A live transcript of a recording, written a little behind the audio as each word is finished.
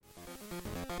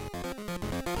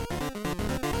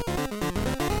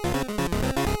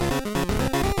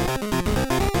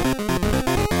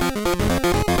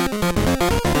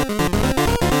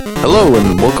Hello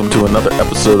and welcome to another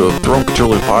episode of Throne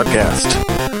Controller Podcast.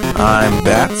 I'm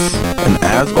Bats, and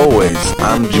as always,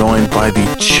 I'm joined by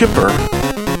the chipper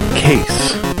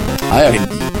Case. I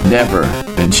have never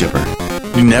been chipper.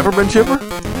 You never been chipper?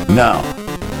 No.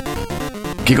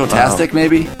 Gigotastic,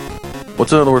 maybe?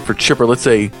 What's another word for chipper? Let's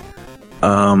say,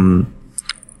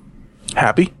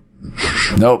 happy?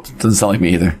 Nope, doesn't sound like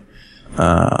me either.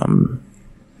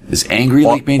 Is angry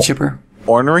like being chipper?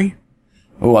 Ornery?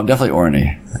 Oh, I'm definitely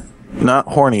ornery. Not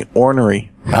horny,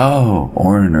 ornery. Oh,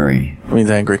 ornery. It means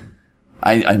angry.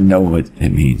 I know what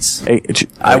it means. Hey,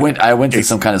 I went to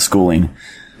some kind of schooling.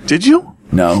 Did you?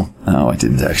 No, I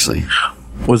didn't actually.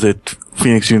 Was it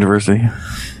Phoenix University?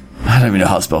 I don't even know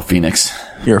how to spell Phoenix.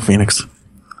 You're a Phoenix.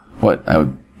 What? I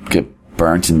would get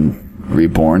burnt and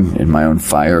reborn in my own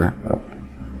fire.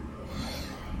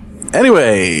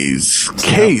 Anyways,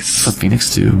 Case. What's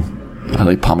Phoenix do? I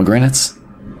like pomegranates.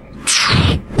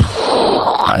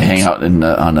 I hang out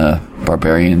on a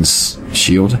barbarian's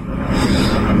shield.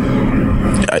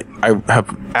 I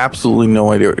have absolutely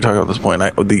no idea what you're talking about at this point.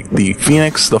 The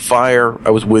Phoenix, the fire,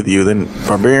 I was with you. Then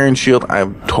Barbarian Shield,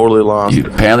 I'm totally lost. You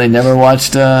apparently never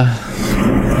watched,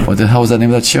 what the hell was that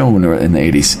name of that show when we were in the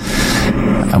 80s?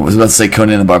 I was about to say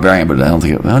Conan the Barbarian, but I don't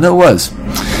think no, it was.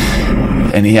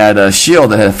 And he had a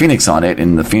shield that had a phoenix on it,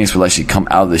 and the phoenix would actually come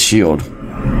out of the shield.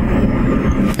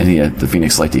 And the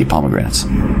phoenix liked to eat pomegranates.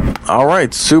 All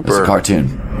right, super. It's a cartoon.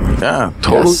 Yeah,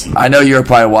 totally. Yes. I know you were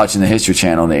probably watching the History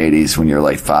Channel in the 80s when you were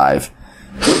like 5.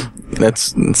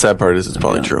 That's the sad part is it's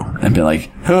probably true. And been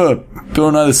like,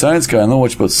 Bill Nye the Science Guy. I don't know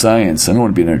much about science. I don't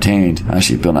want to be entertained.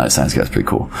 Actually, Bill Nye the Science Guy is pretty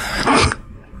cool.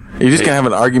 You're just going to have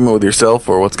an argument with yourself,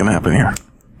 or what's going to happen here?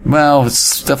 Well,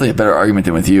 it's definitely a better argument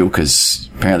than with you, because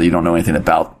apparently you don't know anything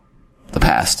about the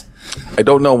past. I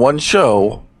don't know one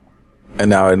show, and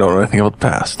now I don't know anything about the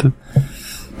past.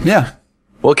 Yeah.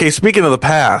 Well, okay, speaking of the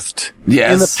past.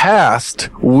 Yes. In the past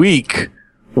week,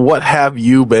 what have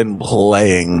you been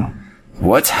playing?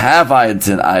 What have I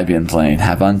been playing?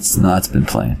 Have I not been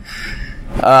playing?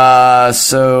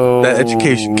 So... That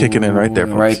education kicking in right there,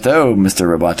 folks. Right, though, Mr.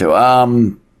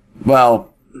 Roboto.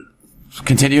 Well,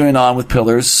 continuing on with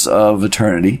Pillars of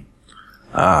Eternity.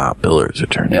 Pillars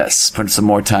of Eternity. Yes, putting some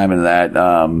more time into that.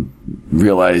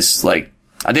 Realized,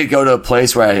 I did go to a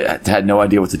place where I had no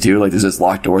idea what to do. There's this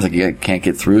locked doors I can't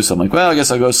get through. So I'm like, well, I guess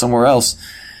I'll go somewhere else.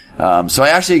 So I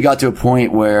actually got to a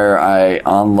point where I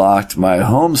unlocked my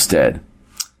homestead,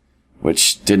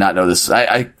 which did not know this.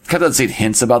 I kept on seeing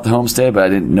hints about the homestead, but I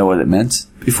didn't know what it meant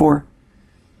before.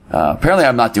 Apparently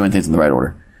I'm not doing things in the right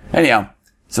order. Anyhow,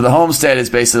 so the homestead is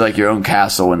basically like your own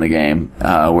castle in the game,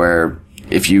 where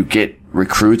if you get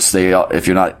recruits, if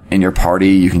you're not in your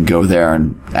party, you can go there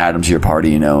and add them to your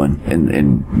party,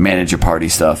 and manage your party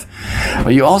stuff.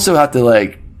 But you also have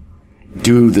to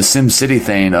do the SimCity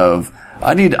thing of,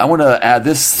 I want to add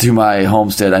this to my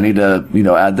homestead. I need to,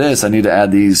 add this. I need to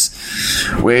add these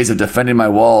ways of defending my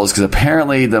walls, because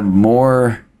apparently the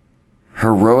more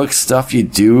heroic stuff you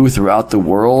do throughout the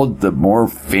world, the more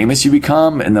famous you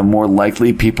become, and the more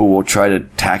likely people will try to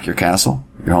attack your castle,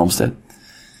 your homestead.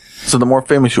 So the more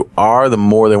famous you are, the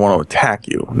more they want to attack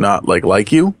you, not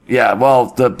like you? Yeah, well,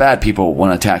 the bad people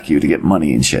want to attack you to get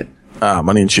money and shit.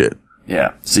 Money and shit.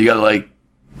 Yeah. So you gotta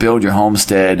build your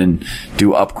homestead and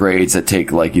do upgrades that take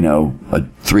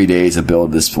 3 days to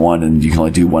build this one, and you can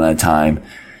only do one at a time.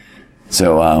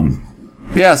 So,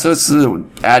 so it's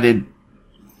an added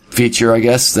feature, I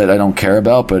guess, that I don't care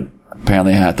about, but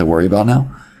apparently I have to worry about now.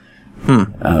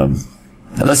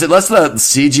 Unless the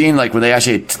sieging, when they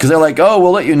actually, because they're like, oh,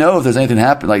 we'll let you know if there's anything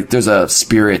happen. There's a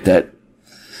spirit that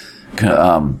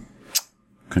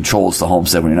controls the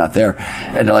homestead when you're not there,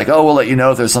 and they're like, oh, we'll let you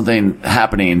know if there's something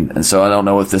happening. And so I don't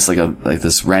know if this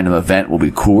this random event will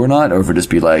be cool or not, or if it just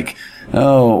be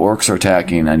oh, orcs are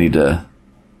attacking, I need to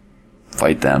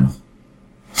fight them.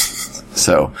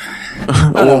 So,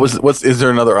 is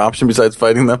there another option besides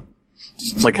fighting them?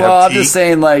 I'm just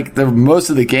saying, most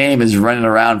of the game is running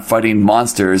around fighting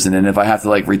monsters, and then if I have to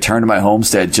return to my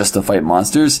homestead just to fight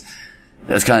monsters,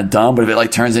 that's kind of dumb. But if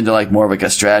it turns into more of a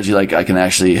strategy, I can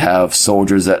actually have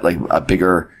soldiers that a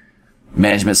bigger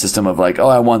management system of oh,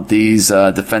 I want these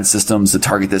defense systems to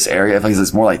target this area. If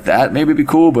it's more like that, maybe it'd be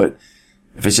cool. But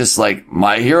if it's just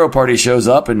my hero party shows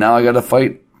up and now I got to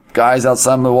fight guys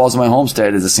outside the walls of my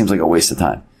homestead, it just seems like a waste of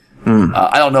time.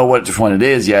 I don't know which one it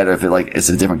is yet, or if it's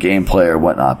a different gameplay or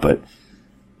whatnot, but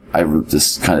I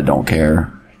just kind of don't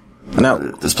care. Now,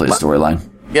 just play the storyline.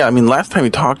 Yeah, last time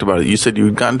you talked about it, you said you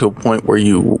had gotten to a point where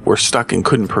you were stuck and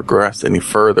couldn't progress any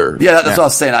further. Yeah, that's what I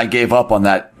was saying. I gave up on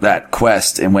that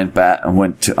quest and went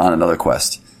on another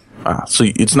quest. So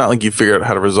it's not like you figured out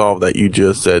how to resolve that. You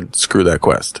just said, screw that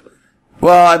quest.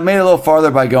 Well, I made it a little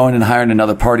farther by going and hiring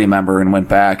another party member and went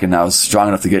back, and I was strong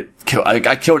enough to get killed.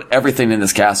 I killed everything in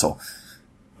this castle,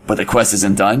 but the quest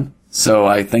isn't done. So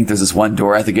I think there's this one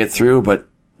door I have to get through, but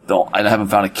I haven't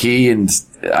found a key, and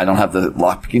I don't have the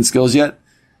lockpicking skills yet.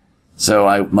 So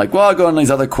I'm like, well, I'll go on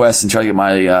these other quests and try to get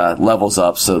my levels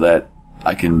up so that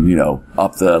I can,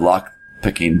 up the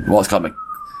lockpicking. Well, it's called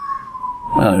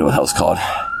I don't know what the hell it's called.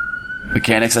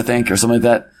 Mechanics, I think, or something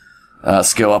like that.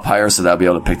 Skill up higher so that I'll be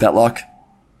able to pick that lock.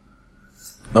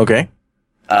 Okay.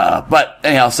 But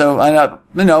anyhow, so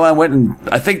I went and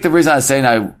I think the reason I was saying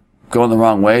I go in the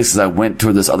wrong way is because I went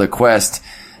toward this other quest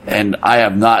and I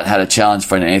have not had a challenge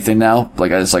finding anything now.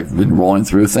 Like I just been rolling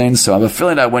through things. So I have a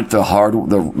feeling I went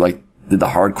to did the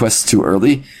hard quests too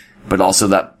early, but also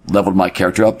that leveled my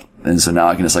character up. And so now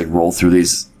I can just roll through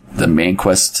the main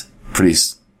quest pretty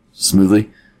smoothly.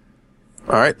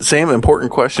 All right. Same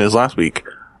important question as last week.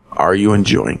 Are you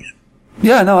enjoying it?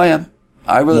 Yeah, no, I am.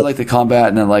 I really like the combat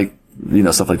and I like,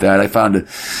 stuff like that. I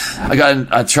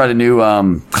tried a new,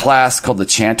 class called the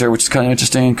Chanter, which is kind of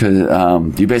interesting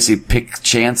because, you basically pick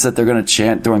chants that they're going to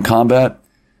chant during combat.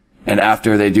 And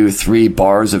after they do 3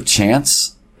 bars of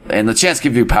chants, and the chants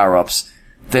give you power-ups,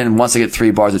 then once they get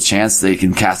 3 bars of chants, they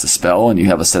can cast a spell and you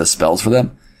have a set of spells for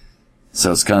them.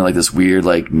 So it's kind of like this weird,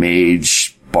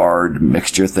 mage, bard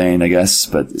mixture thing, I guess,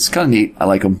 but it's kind of neat. I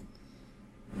like them.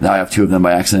 Now I have 2 of them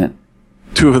by accident.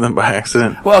 2 of them by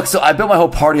accident? Well, so I built my whole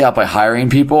party out by hiring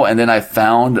people, and then I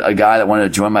found a guy that wanted to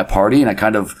join my party, and I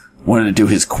kind of wanted to do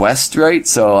his quest, right?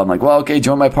 So I'm like, well, okay,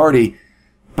 join my party.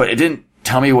 But it didn't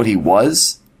tell me what he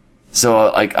was.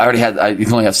 So, you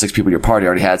can only have 6 people in your party. I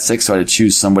already had 6, so I had to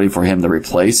choose somebody for him to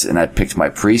replace, and I picked my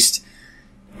priest,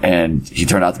 and he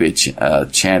turned out to be a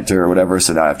chanter or whatever,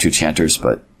 so now I have 2 chanters,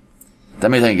 but that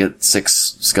means I can get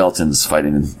 6 skeletons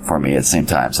fighting for me at the same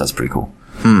time, so that's pretty cool.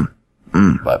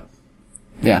 But,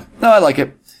 yeah. No, I like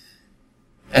it.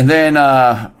 And then,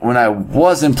 when I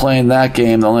wasn't playing that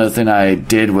game, the only other thing I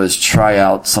did was try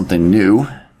out something new,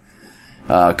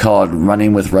 called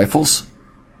Running with Rifles.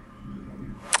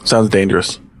 Sounds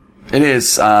dangerous. It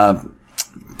is.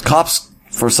 Cops,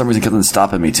 for some reason, kept on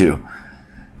stopping me, too.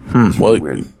 Well,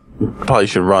 weird. You probably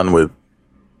should run with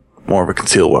more of a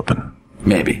concealed weapon.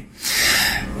 Maybe.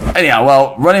 Anyhow,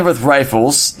 well, Running with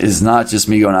Rifles is not just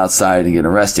me going outside and getting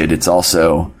arrested. It's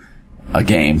also a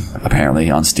game,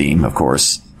 apparently, on Steam, of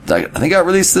course. I think I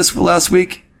released this last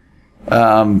week.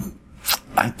 I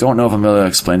don't know if I'm going to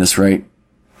explain this right.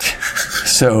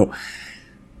 So,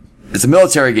 it's a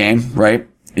military game, right?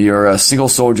 You're a single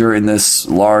soldier in this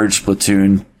large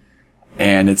platoon,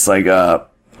 and it's like a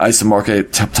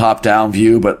isometric top-down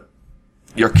view, but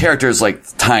your character is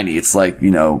tiny. It's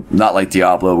not like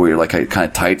Diablo where you're kind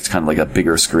of tight. It's kind of like a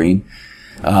bigger screen.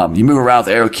 You move around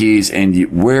with arrow keys, and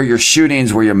where you're shooting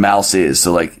is where your mouse is.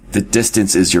 So the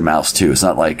distance is your mouse too. It's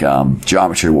not like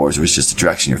Geometry Wars where it's just the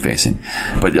direction you're facing,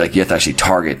 but you have to actually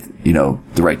target the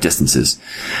right distances.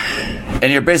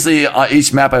 And you're basically on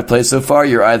each map I've played so far.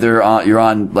 You're either you're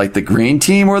on the green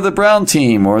team or the brown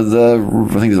team or I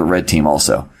think there's a red team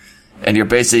also, and you're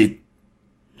basically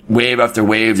wave after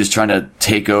wave just trying to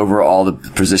take over all the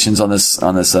positions on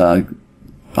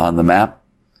the map.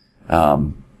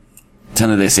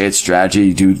 They say it's strategy.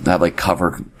 You do have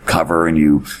cover, and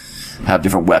you have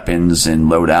different weapons and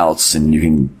loadouts, and you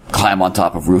can climb on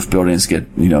top of roof buildings,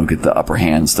 get the upper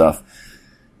hand stuff.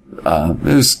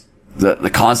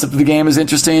 The concept of the game is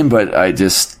interesting, but I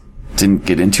just didn't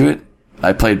get into it.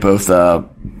 I played both,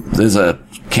 there's a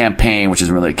campaign, which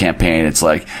isn't really a campaign. It's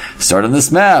start on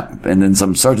this map, and then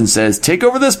some sergeant says, take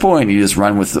over this point. You just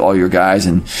run with all your guys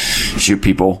and shoot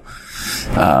people.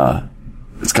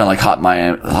 It's kind of like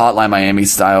Hotline Miami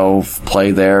style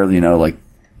play there,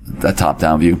 that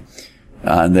top-down view.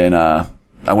 And then,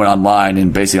 I went online,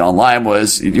 and basically online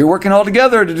was, you're working all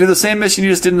together to do the same mission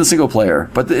you just did in the single player.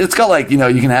 But it's got you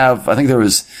can have, I think there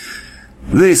was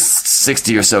at least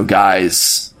 60 or so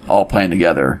guys all playing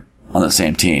together on the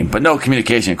same team. But no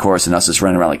communication, of course, and us just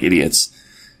running around like idiots.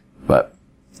 But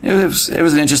it was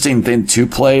an interesting thing to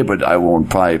play, but I won't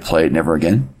probably play it never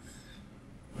again.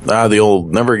 The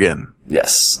old never again.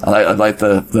 Yes. I like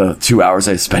the 2 hours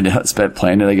I spent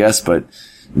playing it, I guess, but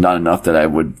not enough that I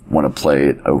would want to play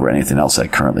it over anything else I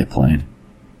currently playing.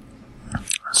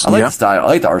 I like the style. I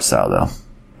like the art style, though.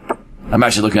 I'm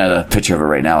actually looking at a picture of it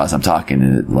right now as I'm talking,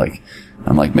 and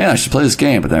I'm like, man, I should play this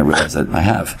game, but then I realized that I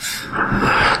have.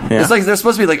 Yeah. It's there's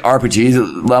supposed to be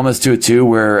RPG elements to it too,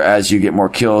 where as you get more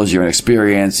kills, you're in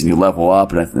experience, and you level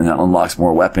up, and that unlocks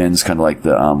more weapons, kind of like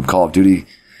the Call of Duty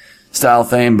style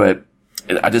thing, but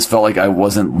I just felt like I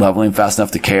wasn't leveling fast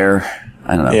enough to care.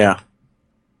 I don't know. Yeah.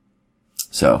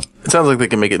 So it sounds like they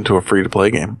can make it into a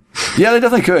free-to-play game. yeah, they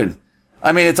definitely could.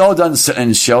 I mean, it's all done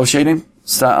in shell shading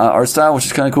art style, which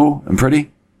is kind of cool and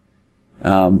pretty.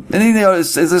 And then,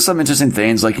 there's some interesting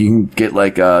things, like you can get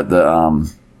like the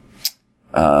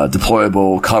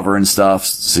deployable cover and stuff,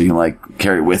 so you can like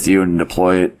carry it with you and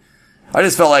deploy it. I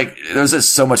just felt like there's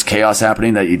just so much chaos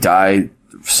happening that you die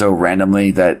so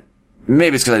randomly that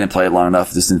maybe it's because I didn't play it long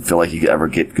enough. It just didn't feel like you could ever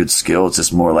get good skill. It's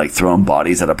just more like throwing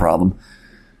bodies at a problem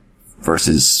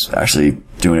versus actually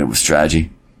doing it with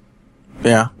strategy.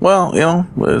 Yeah. Well,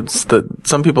 it's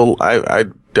some people, I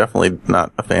definitely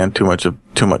not a fan too much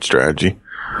strategy.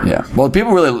 Yeah. Well,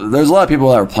 there's a lot of people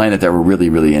that were playing it that were really,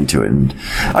 really into it. And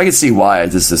I can see why.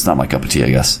 It's just not my cup of tea, I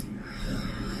guess.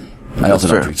 I also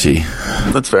don't drink tea.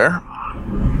 That's fair.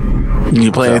 Did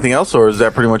you play anything else, or is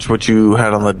that pretty much what you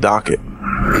had on the docket?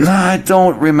 I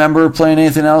don't remember playing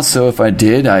anything else, so if I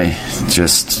did, I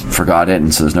just forgot it,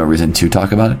 and so there's no reason to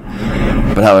talk about it.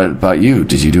 But how about you?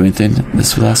 Did you do anything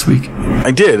this last week?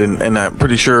 I did, and I'm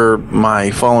pretty sure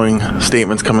my following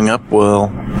statements coming up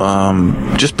will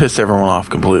just piss everyone off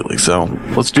completely, so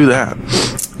let's do that.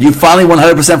 You finally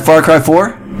 100% Far Cry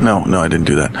 4? No, I didn't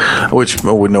do that, which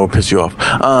would piss you off.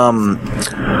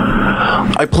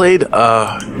 I played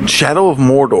Shadow of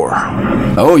Mordor.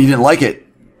 Oh, you didn't like it?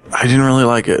 I didn't really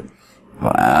like it.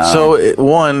 Wow. So,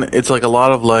 it's like a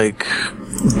lot of like,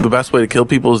 the best way to kill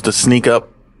people is to sneak up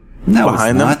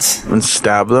behind them and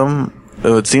stab them.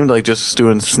 It seemed like just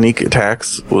doing sneak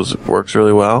attacks works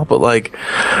really well, but like,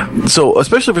 so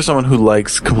especially for someone who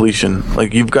likes completion,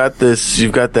 like you've got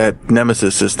that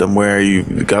nemesis system where you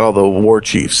got all the war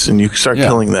chiefs and you start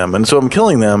killing them, and so I'm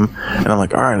killing them and I'm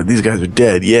like, all right, these guys are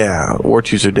dead. Yeah, war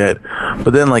chiefs are dead.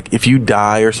 But then like if you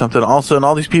die or something, all of a sudden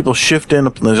all these people shift in.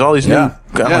 And there's all these new.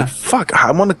 I'm like, fuck, I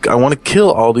want to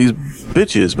kill all these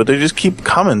bitches, but they just keep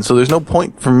coming. So there's no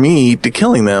point for me to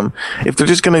killing them if they're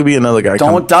just going to be another guy.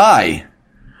 Don't die.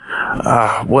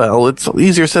 Well, it's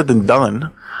easier said than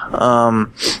done.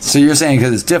 So you're saying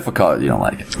because it's difficult, you don't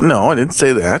like it? No, I didn't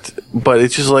say that. But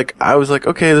it's just like, I was like,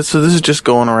 okay, this is just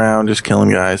going around, just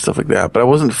killing guys, stuff like that. But I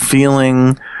wasn't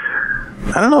feeling,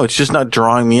 I don't know, it's just not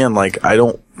drawing me in. Like, I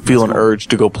don't feel an urge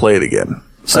to go play it again.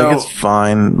 So, like, it's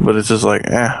fine, but it's just like,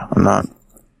 I'm not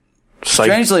psyched.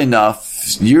 Strangely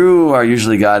enough, you are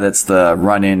usually the guy that's the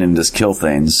run in and just kill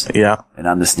things. Yeah. And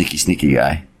I'm the sneaky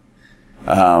guy.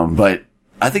 But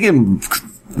I think in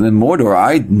Mordor,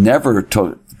 I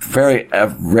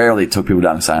rarely took people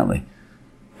down silently.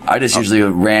 I just usually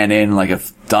ran in like a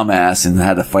dumbass and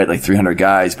had to fight like 300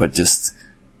 guys, but just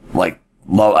like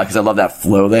because I love that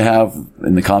flow they have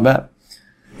in the combat.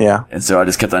 Yeah. And so I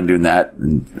just kept on doing that.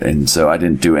 And so I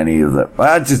didn't do any of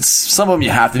that. Some of them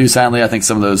you have to do silently. I think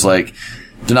some of those, like,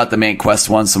 they're not the main quest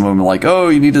ones. Some of them are like, oh,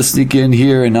 you need to sneak in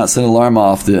here and not set an alarm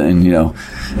off and,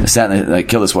 like,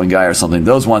 kill this one guy or something.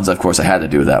 Those ones, of course, I had to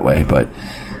do it that way. But,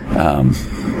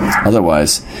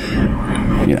 otherwise,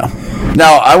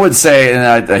 Now, I would say,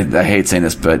 and I hate saying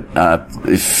this, but,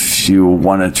 if you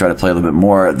want to try to play a little bit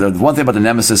more, the one thing about the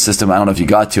Nemesis system, I don't know if you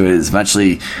got to it, is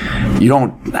eventually you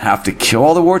don't have to kill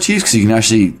all the war chiefs because you can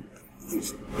actually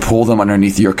pull them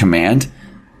underneath your command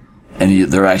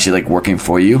and they're actually like working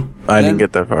for you. I didn't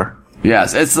get that far.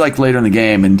 Yes, it's like later in the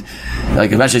game, and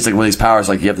like eventually it's like one of these powers,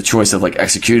 like you have the choice of like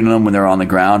executing them when they're on the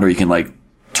ground, or you can like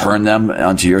turn them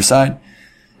onto your side.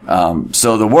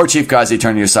 So the war chief guys they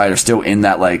turn to your side are still in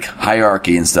that like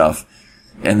hierarchy and stuff.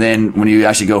 And then when you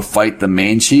actually go fight the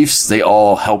main chiefs, they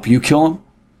all help you kill them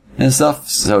and stuff.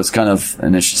 So it's kind of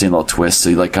an interesting little twist. So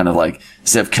you like kind of like,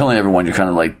 instead of killing everyone, you're kind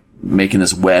of like making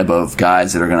this web of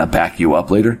guys that are going to back you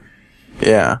up later.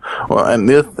 Yeah. Well, and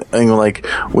the other thing, like,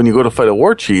 when you go to fight a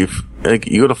war chief, like,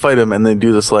 you go to fight him and they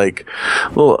do this, like,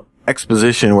 little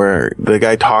exposition where the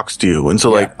guy talks to you. And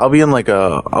so, like, I'll be in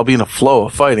a flow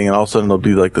of fighting, and all of a sudden there'll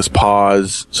be, like, this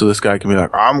pause, so this guy can be like,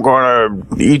 I'm gonna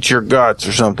eat your guts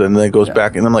or something, and then it goes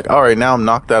back, and I'm like, alright, now I'm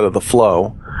knocked out of the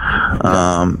flow.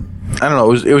 I don't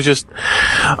know, it was just,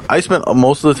 I spent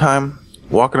most of the time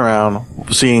walking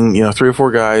around, seeing, 3 or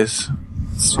 4 guys,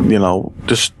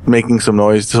 just making some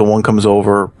noise till one comes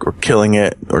over, or killing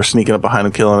it, or sneaking up behind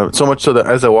and killing it. So much so that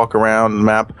as I walk around the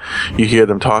map, you hear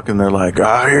them talking. They're like,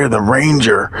 I hear the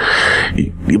ranger.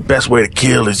 The best way to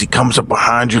kill is he comes up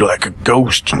behind you like a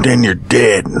ghost, and then you're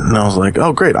dead. And I was like,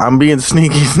 oh, great. I'm being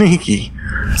sneaky.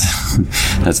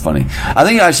 That's funny. I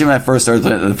think actually when I first started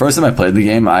playing, the first time I played the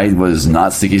game, I was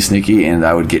not sneaky, and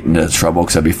I would get into trouble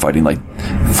because I'd be fighting like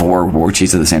 4 war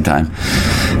chiefs at the same time.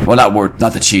 Well,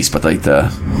 not the chiefs, but like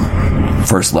the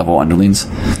first level underlings.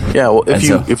 Yeah, well,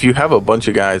 if you have a bunch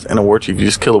of guys and a war chief, you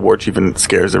just kill a war chief and it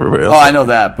scares everybody else. Oh, I know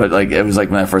that, but like it was like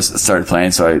when I first started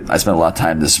playing, so I spent a lot of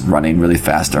time just running really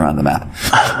fast around the map,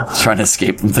 trying to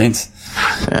escape from things.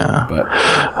 Yeah.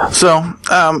 But so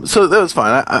that was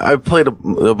fine. I played a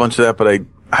bunch of that, but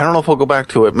I don't know if I'll go back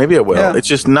to it. Maybe I will. Yeah. It's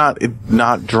just not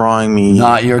drawing me.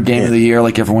 Not your game of the year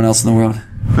like everyone else in the world.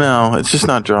 No, it's just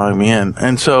not drawing me in.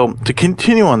 And so to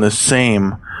continue on the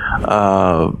same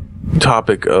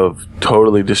topic of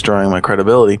totally destroying my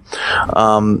credibility,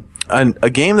 a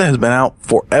game that has been out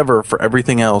forever for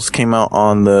everything else came out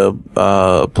on the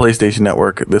PlayStation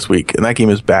Network this week, and that game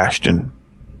is Bastion.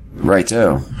 Right,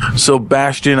 too. So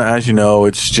Bastion, as you know,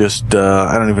 it's just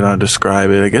I don't even know how to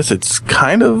describe it. I guess it's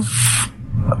kind of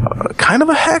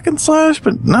a hack and slash,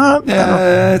 but not.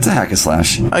 Yeah, it's a hack and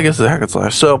slash. I guess it's a hack and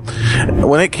slash. So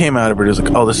when it came out, everybody was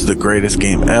like, "Oh, this is the greatest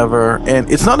game ever,"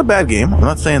 and it's not a bad game. I'm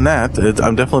not saying that.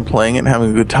 I'm definitely playing it and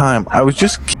having a good time. I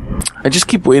just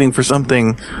keep waiting for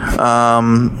something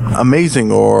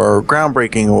amazing or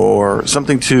groundbreaking or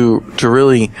something to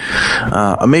really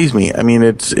amaze me. I mean,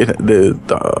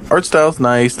 the art style's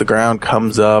nice, the ground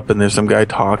comes up and there's some guy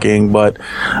talking, but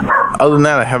other than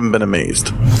that, I haven't been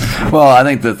amazed. Well, I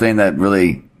think the thing that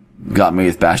really got me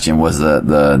with Bastion was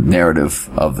the narrative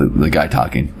of the guy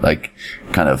talking. Like,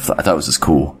 kind of, I thought it was just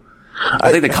cool.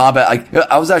 I think the combat,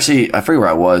 I was actually, I forget where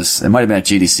I was. It might have been at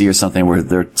GDC or something where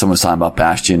someone was talking about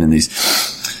Bastion and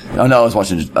these, oh no, I was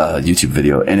watching a YouTube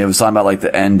video and it was talking about like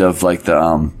the end of like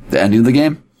the ending of the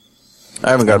game.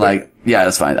 I haven't got like, yeah,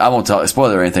 that's fine. I won't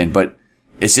spoil it or anything, but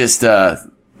it's just,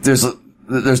 there's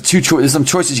some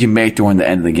choices you can make during the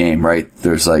end of the game, right?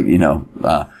 There's like,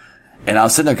 and I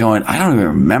was sitting there going, I don't even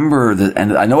remember the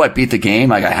end. I know I beat the game.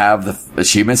 Like I have the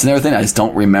achievements and everything. I just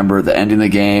don't remember the end of the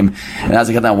game. And as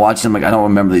I got down watching them, like I don't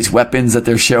remember these weapons that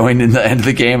they're showing in the end of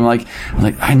the game. I'm like,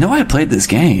 I know I played this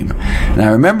game and I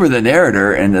remember the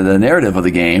narrator and the narrative of the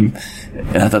game.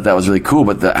 And I thought that was really cool,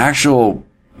 but the actual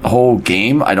whole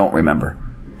game, I don't remember.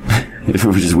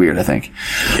 Which is weird, I think.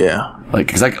 Yeah. Like,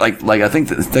 cause I think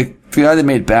the guy that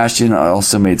made Bastion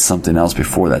also made something else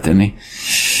before that, didn't he?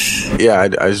 Yeah, I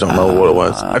just don't know what it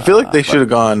was. I feel like they should have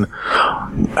gone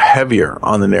heavier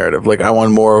on the narrative. Like, I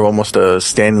want more of almost a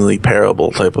Stanley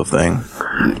Parable type of thing.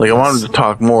 Like, I want him to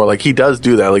talk more. Like, he does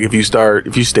do that. Like, if you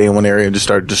stay in one area and just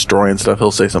start destroying stuff,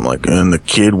 he'll say something like, and the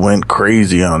kid went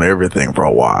crazy on everything for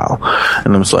a while.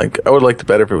 And I'm just like, I would like it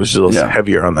better if it was just a little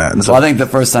heavier on that. And so, well, I think the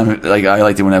first time, like, I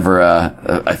liked it whenever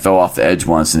I fell off the edge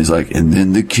once, and he's like, and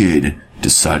then the kid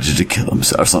decided to kill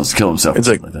himself, or something, to kill himself. It's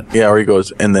like that. Yeah, or he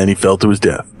goes, and then he fell to his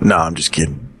death. Nah, I'm just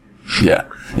kidding. Yeah.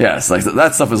 It's like,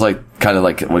 that stuff was like, kind of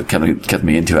like what kept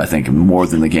me into it, I think, more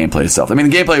than the gameplay itself. I mean,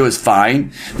 the gameplay was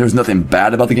fine. There was nothing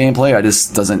bad about the gameplay.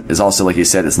 It's also, like you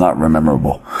said, it's not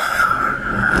memorable.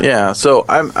 Yeah, so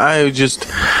I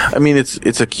mean,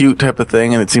 it's a cute type of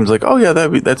thing, and it seems like, oh yeah,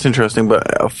 that's interesting, but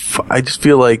I just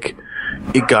feel like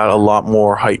it got a lot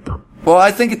more hype. Well,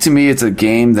 I think to me, it's a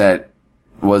game that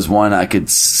was one I could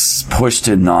push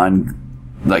to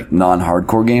non-hardcore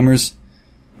gamers.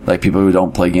 Like people who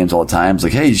don't play games all the time. It's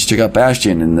like, hey, you should check out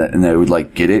Bastion. And they would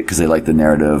like get it because they like the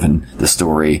narrative and the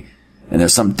story. And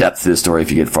there's some depth to the story if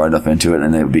you get far enough into it.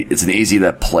 And it's an easy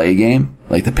to play game,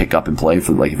 like to pick up and play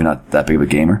for like if you're not that big of a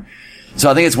gamer. So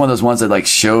I think it's one of those ones that like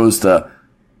shows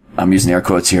I'm using air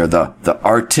quotes here, the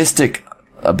artistic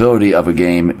ability of a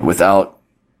game without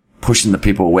pushing the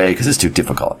people away because it's too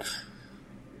difficult.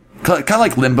 Kind of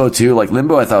like Limbo too. Like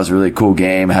Limbo, I thought was a really cool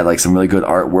game. It had like some really good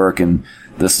artwork and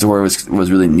the story was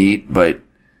really neat, but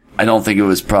I don't think it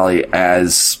was probably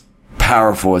as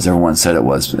powerful as everyone said it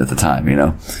was at the time, I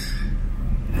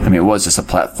mean, it was just a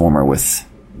platformer with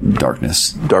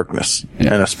darkness.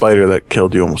 Yeah. And a spider that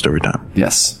killed you almost every time.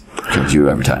 Yes. Killed you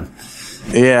every time.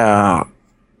 Yeah.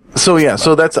 So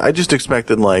I just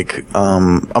expected like,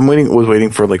 was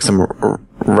waiting for like some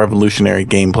revolutionary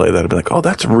gameplay that'd be like, oh,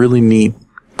 that's a really neat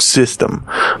system.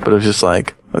 But it was just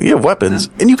like, oh, you have weapons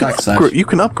and you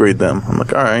can upgrade them. I'm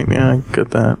like, all right, yeah, I get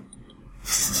that.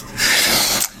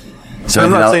 So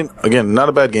I'm not saying, again, not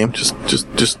a bad game, just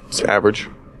average.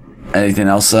 Anything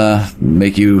else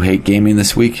make you hate gaming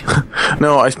this week?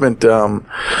 No, I spent last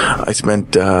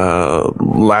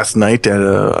night at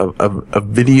a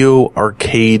video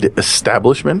arcade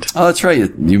establishment. Oh, that's right.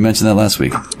 You mentioned that last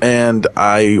week. And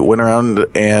I went around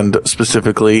and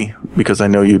specifically because I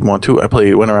know you'd want to,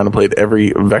 went around and played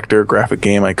every vector graphic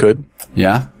game I could.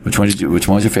 Yeah. Which one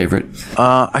was your favorite?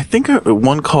 I think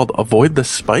one called Avoid the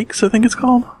Spikes, I think it's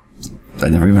called. I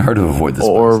never even heard of Avoid the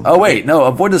Spikes. Oh, wait. No,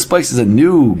 Avoid the Spikes is a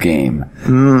new game.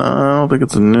 No, I don't think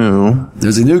it's a new.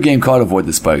 There's a new game called Avoid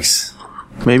the Spikes.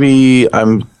 Maybe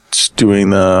I'm just doing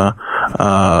the...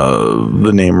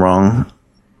 the name wrong.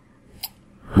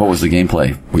 What was the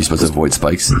gameplay? Were you supposed to avoid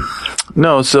spikes?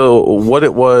 No, so what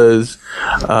it was,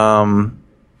 and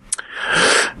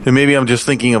maybe I'm just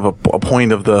thinking of a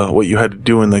point of what you had to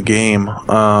do in the game,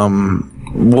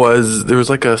 was there was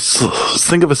like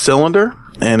think of a cylinder,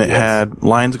 and it had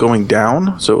lines going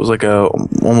down, so it was like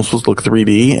almost supposed to look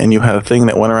 3D, and you had a thing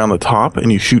that went around the top,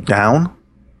 and you shoot down,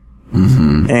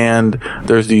 and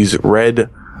there's these red,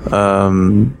 I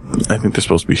think they're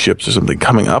supposed to be ships or something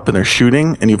coming up, and they're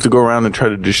shooting, and you have to go around and try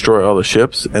to destroy all the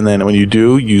ships, and then when you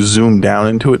do, you zoom down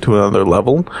into it to another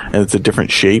level, and it's a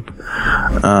different shape,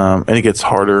 and it gets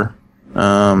harder.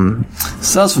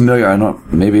 Sounds familiar.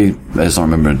 Maybe I just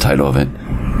don't remember the title of it.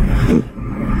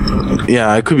 Yeah,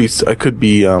 I could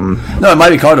be. No, it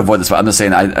might be called Avoid the Spike. I'm just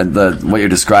saying, what you're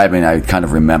describing, I kind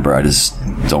of remember. I just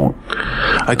don't.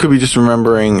 I could be just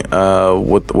remembering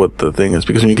what the thing is,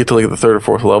 because when you get to like the third or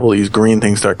fourth level, these green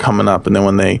things start coming up, and then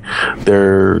when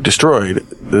they're destroyed,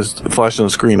 there's a flash on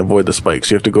the screen, avoid the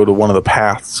spikes. You have to go to one of the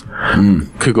paths.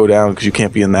 Could go down because you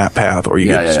can't be in that path, or you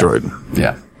get destroyed.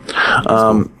 Yeah.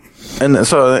 And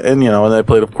so, and I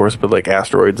played, of course, with like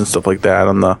asteroids and stuff like that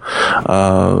on the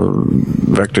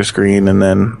vector screen, and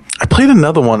then I played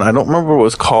another one. I don't remember what it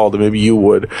was called. Maybe you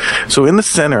would. So in the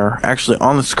center, actually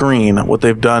on the screen, what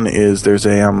they've done is there's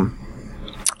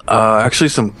actually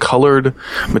some colored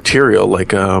material,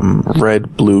 like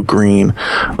red, blue, green,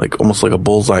 like almost like a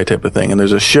bullseye type of thing. And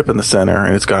there's a ship in the center,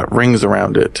 and it's got rings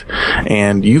around it.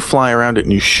 And you fly around it,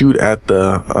 and you shoot at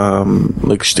the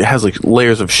it has like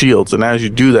layers of shields. And as you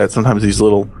do that, sometimes these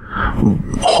little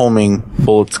homing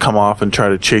bullets come off and try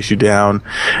to chase you down.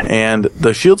 And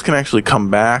the shields can actually come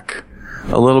back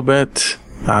a little bit.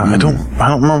 I don't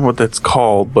remember what that's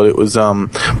called, but it was,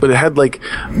 but it had like,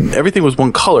 everything was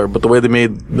one color, but the way they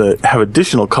made have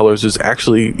additional colors is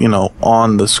actually,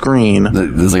 on the screen.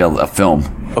 There's like a film.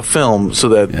 A film, so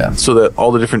that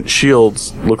all the different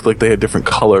shields looked like they had different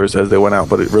colors as they went out,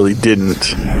 but it really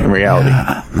didn't in reality.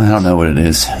 I don't know what it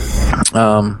is.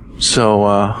 So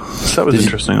that was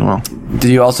interesting as well. Did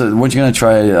you also, weren't you going to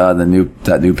try that new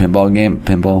pinball game?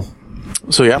 Pinball?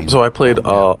 So I played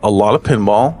a lot of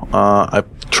pinball. I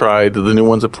tried the new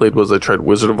ones I tried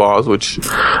Wizard of Oz, which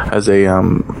has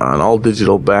an all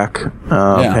digital back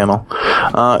panel.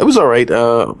 It was all right.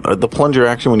 The plunger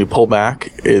action, when you pull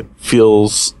back, it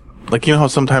feels like, how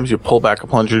sometimes you pull back a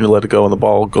plunger and you let it go and the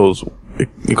ball goes.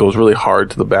 It goes really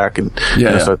hard to the back, and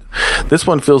this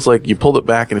one feels like you pulled it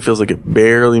back, and it feels like it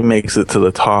barely makes it to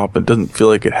the top. It doesn't feel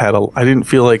like it had I didn't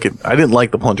feel like it. I didn't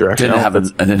like the plunger action. I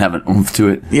didn't have an oomph to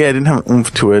it. Yeah, it didn't have an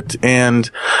oomph to it,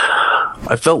 and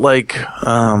I felt like,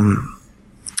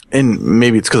 and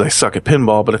maybe it's because I suck at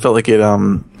pinball, but I felt like it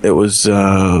was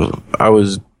I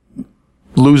was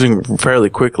losing fairly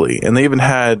quickly. And they even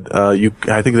had I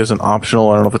think there's an optional,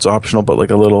 I don't know if it's optional, but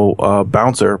like a little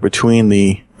bouncer between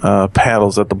the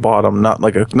paddles at the bottom, not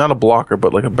a blocker,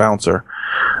 but like a bouncer.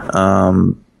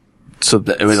 So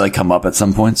it would like come up at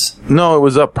some points? No, it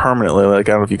was up permanently. Like,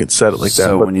 I don't know if you could set it like that.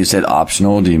 So when you said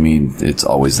optional, do you mean it's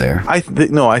always there?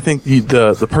 No, I think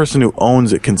the person who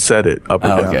owns it can set it up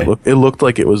and down. Okay. It looked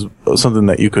like it was something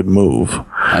that you could move.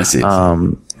 I see.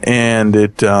 And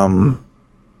it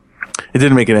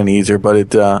didn't make it any easier,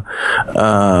 but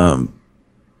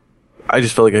I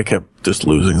just felt like I kept just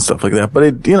losing and stuff like that. But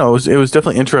it was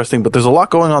definitely interesting. But there's a lot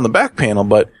going on in the back panel,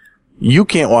 but you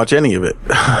can't watch any of it.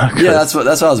 Yeah, that's what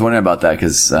I was wondering about that,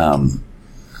 because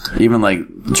even like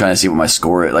trying to see what my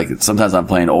score is. Like sometimes I'm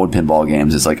playing old pinball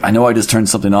games. It's like I know I just turned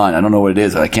something on. I don't know what it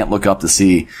is. I can't look up to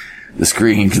see the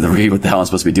screen to read what the hell I'm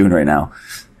supposed to be doing right now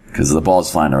because the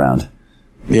ball's flying around.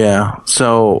 Yeah.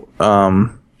 So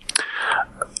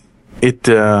it's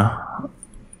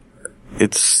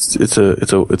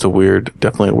a weird,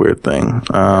 definitely a weird thing.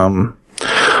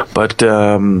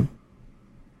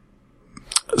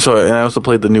 So, and I also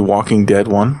played the new Walking Dead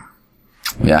one.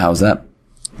 Yeah, how's that?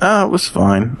 It was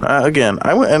fine. Again,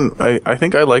 I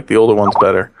think I like the older ones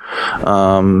better.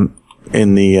 When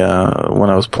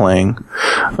I was playing,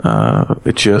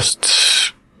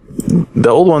 the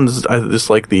old ones, I just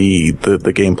like the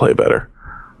gameplay better.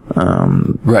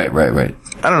 Right.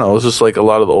 I don't know. It's just like a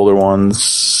lot of the older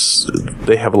ones,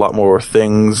 they have a lot more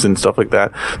things and stuff like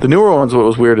that. The newer ones, what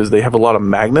was weird is they have a lot of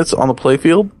magnets on the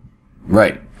playfield.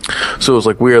 Right. So it was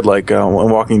like weird, like, when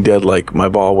Walking Dead, like, my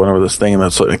ball went over this thing and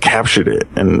it captured it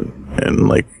and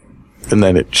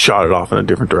then it shot it off in a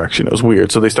different direction. It was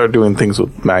weird. So they started doing things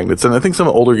with magnets. And I think some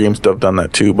older games have done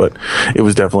that too, but it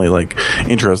was definitely like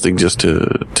interesting just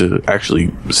to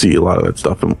actually see a lot of that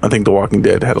stuff. And I think The Walking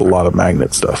Dead had a lot of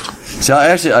magnet stuff. So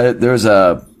there was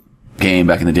a game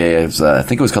back in the day. I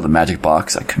think it was called the Magic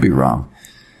Box. I could be wrong.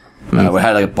 We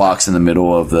had like a box in the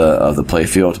middle of the play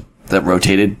field that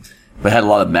rotated, but it had a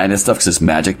lot of magnet stuff because it's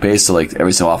magic based. So like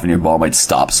every so often your ball might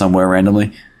stop somewhere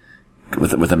randomly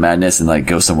with a madness and like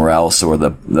go somewhere else. Or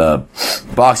the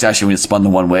box actually, when it spun the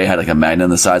one way, had like a magnet on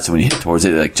the side. So when you hit towards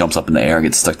it, it like jumps up in the air and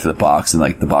gets stuck to the box, and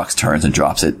like the box turns and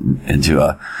drops it into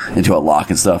a lock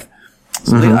and stuff.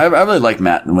 So I really like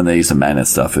when they use the magnet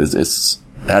stuff. It has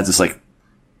this like,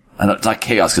 I know it's not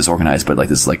chaos because it's organized, but like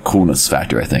this like coolness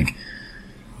factor, I think,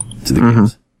 to the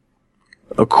games.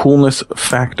 A coolness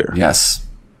factor. Yes.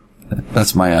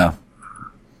 That's my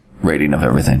rating of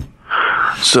everything.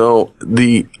 So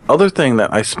the other thing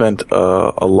that I spent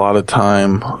a lot of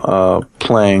time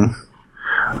playing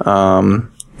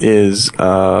is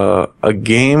a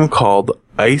game called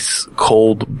Ice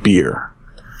Cold Beer.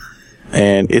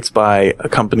 And it's by a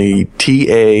company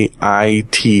TAITO.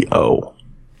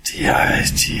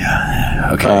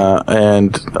 TAITO. Okay.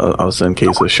 And I'll send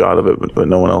Case a shot of it, but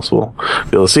no one else will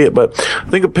be able to see it. But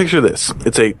picture this.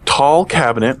 It's a tall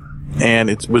cabinet, and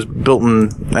it was built in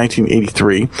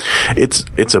 1983.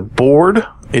 It's a board.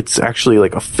 It's actually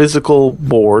like a physical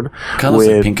board kind of looks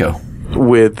like Pinko.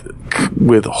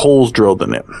 with holes drilled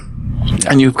in it.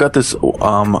 And you've got this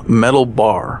metal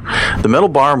bar. The metal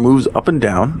bar moves up and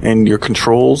down, and your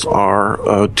controls are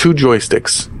 2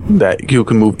 joysticks that you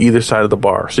can move either side of the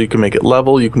bar. So you can make it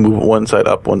level, you can move it one side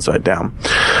up, one side down.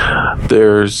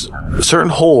 There's certain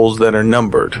holes that are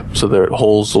numbered. So the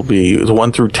holes will be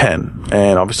 1 through 10,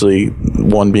 and obviously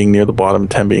 1 being near the bottom,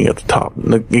 10 being at the top.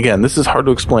 And again, this is hard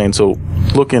to explain, so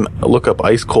look up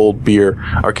Ice Cold Beer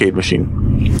arcade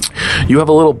machine. You have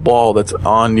a little ball that's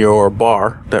on your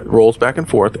bar that rolls back and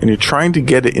forth, and you're trying to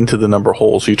get it into the number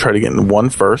hole. So you try to get in 1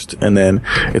 first, and then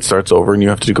it starts over, and you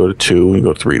have to go to 2, and you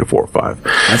go 3 to 4, 5.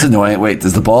 That's annoying. Wait,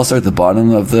 does the ball start at the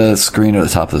bottom of the screen or the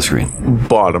top of the screen?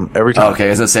 Bottom, every time. Okay, I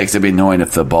was going to say, 'cause it'd be annoying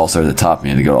if the ball started at the top and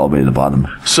you had to go all the way to the bottom.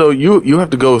 So you have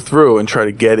to go through and try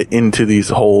to get it into these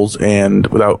holes and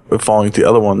without falling to the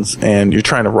other ones, and you're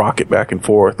trying to rock it back and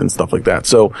forth and stuff like that.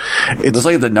 So It looks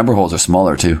like the number holes are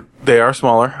smaller too. They are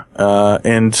smaller,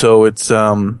 and so it's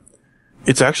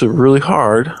actually really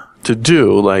hard to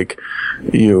do. Like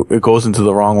it goes into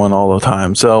the wrong one all the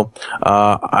time. So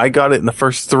I got it in the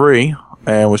first 3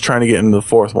 and was trying to get into the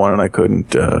 4th one, and I couldn't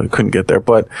get there.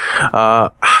 But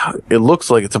it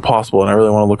looks like it's impossible, and I really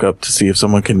want to look up to see if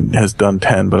someone has done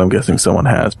 10. But I'm guessing someone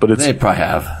has. But They probably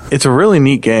have. It's a really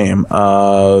neat game.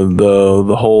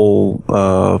 The whole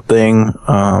thing,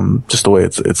 just the way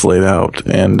it's laid out,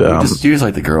 and Just use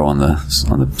like the girl on the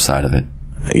side of it.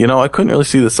 I couldn't really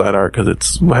see the side art because it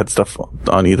had stuff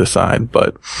on either side,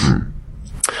 but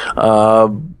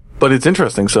it's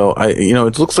interesting. So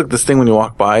it looks like this thing when you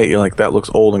walk by, you're like, that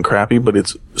looks old and crappy, but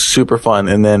it's super fun.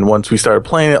 And then once we started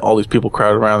playing it, all these people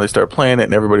crowded around, they started playing it,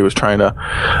 and everybody was trying to,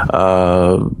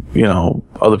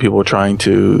 other people were trying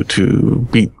to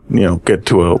beat, get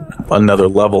to another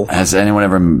level. Has anyone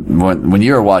ever, when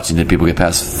you were watching, did people get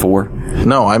past 4?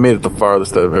 No, I made it the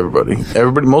farthest out of everybody.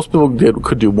 Most people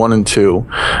could do 1 and 2,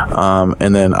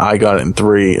 and then I got it in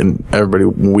 3, and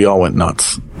we all went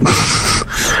nuts.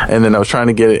 And then I was trying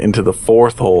to get it into the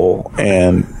 4th hole,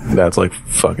 and that's like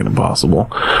fucking impossible.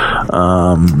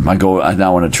 My goal, I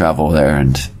now want to travel there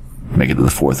and make it to the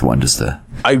 4th one just to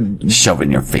shove it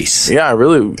in your face. Yeah, I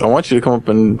want you to come up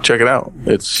and check it out.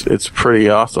 It's pretty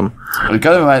awesome. Did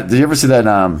you ever see that,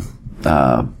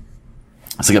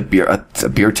 it's like a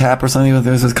beer tap or something, what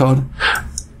this is called?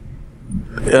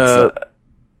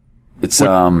 It's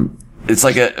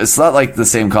not like the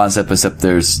same concept, except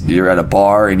you're at a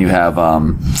bar and you have,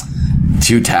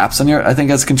 2 taps on I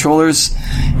think as controllers,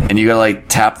 and you gotta like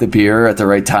tap the beer at the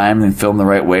right time and film the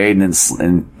right way and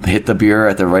then hit the beer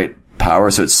at the right power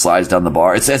so it slides down the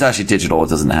bar. It's actually digital.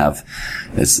 It's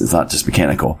not just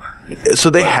mechanical.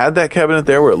 So they had that cabinet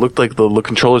there where it looked like the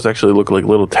controllers actually looked like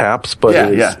little taps, but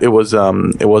it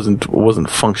wasn't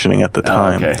functioning at the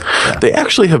time. Okay. Yeah. They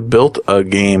actually have built a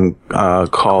game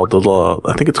called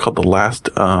I think it's called The Last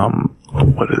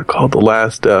what is it called? The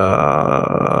Last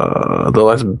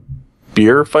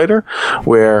Beer Fighter,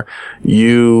 where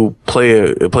you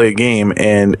play a game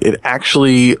and it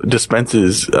actually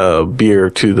dispenses beer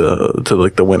to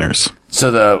the winners.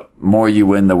 So the more you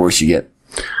win, the worse you get.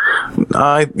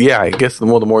 I guess the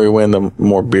more you win, the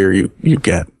more beer you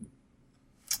get.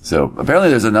 So apparently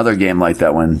there's another game like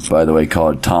that one, by the way,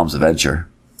 called Tom's Adventure.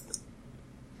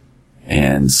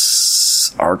 And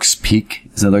Ark's Peak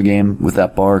is another game with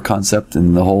that bar concept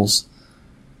and the holes.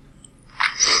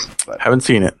 Haven't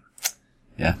seen it.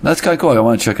 Yeah, that's kind of cool. I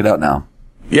want to check it out now.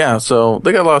 Yeah, so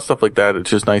they got a lot of stuff like that.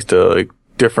 It's just nice to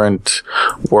different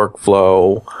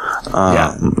workflow,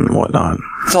 and whatnot.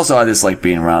 It's also, I just like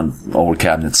being around old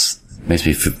cabinets. Makes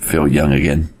me feel young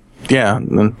again. Yeah,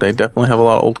 and they definitely have a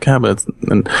lot of old cabinets,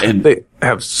 and they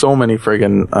have so many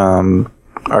friggin'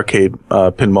 arcade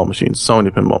pinball machines. So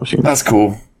many pinball machines. That's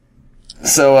cool.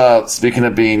 So, speaking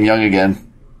of being young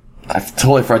again, I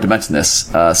totally forgot to mention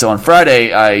this. So on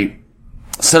Friday, I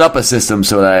set up a system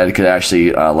so that I could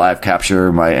actually live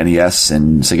capture my NES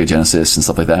and Sega Genesis and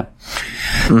stuff like that,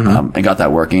 and got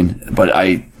that working. But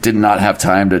I did not have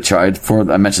time to try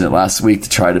I mentioned it last week, to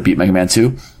try to beat Mega Man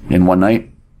 2 in one night.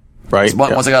 Right. So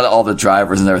once I got all the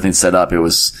drivers and everything set up, it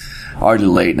was already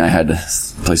late and I had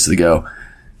places to go.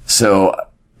 So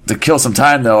to kill some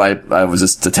time, though, I was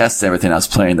just to test everything. I was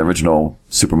playing the original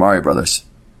Super Mario Brothers,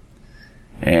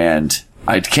 and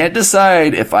I can't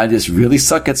decide if I just really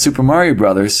suck at Super Mario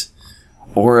Brothers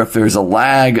or if there's a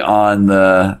lag on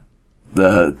the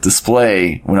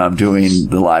display when I'm doing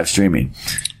the live streaming.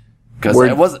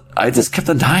 Because I just kept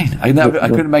on dying. I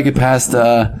couldn't make it past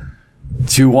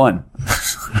 2-1.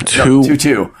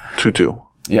 2-2. 2-2.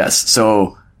 Yes.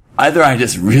 So either I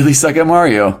just really suck at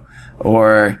Mario,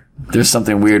 or there's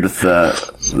something weird with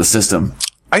the system.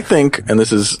 I think, and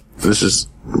this is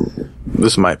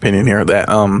my opinion here, that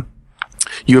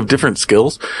you have different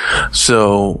skills.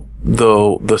 So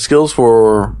the skills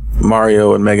for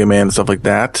Mario and Mega Man and stuff like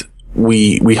that,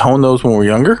 we hone those when we're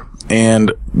younger,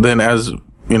 and then as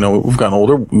you know, we've gotten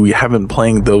older, we haven't been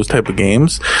playing those type of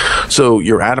games. So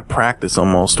you're out of practice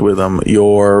almost with them.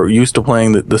 You're used to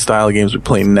playing the style of games we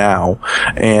play now.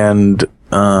 And,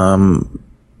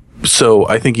 so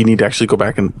I think you need to actually go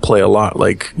back and play a lot.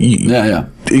 Like, it's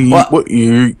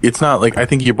not like, I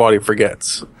think your body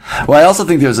forgets. Well, I also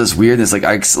think there's this weirdness.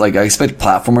 I expect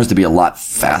platformers to be a lot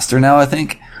faster now, I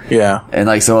think. Yeah.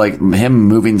 And so him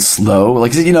moving slow,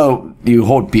 you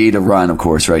hold B to run, of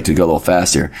course, right, to go a little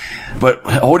faster. But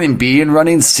holding B and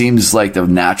running seems like the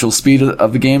natural speed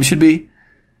of the game should be.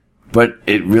 But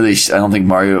it really, I don't think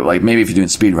Mario, maybe if you're doing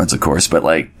speed runs, of course, but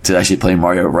to actually play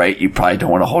Mario right, you probably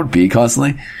don't want to hold B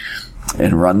constantly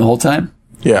and run the whole time.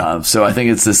 Yeah. So I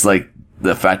think it's just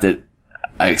the fact that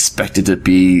I expected to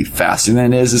be faster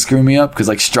than it is screwing me up.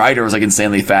 Cause Strider was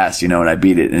insanely fast, and I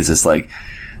beat it. And it's just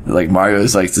Mario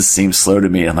is just seems slow to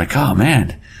me. I'm like, oh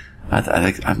man,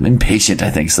 I'm impatient,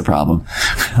 I think is the problem.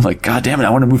 I'm like, God damn it, I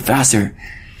want to move faster.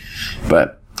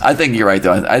 But I think you're right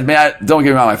though. Don't get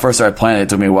me wrong, when I first started playing it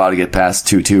took me a while to get past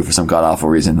 2-2 for some god awful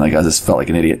reason. I just felt like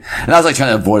an idiot. And I was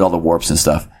trying to avoid all the warps and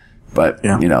stuff. But,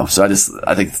 so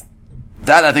I think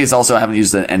it's also I haven't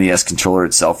used the NES controller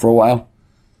itself for a while.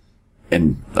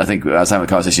 And I think I was having a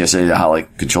conversation yesterday about how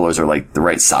controllers are the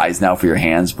right size now for your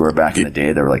hands, where back in the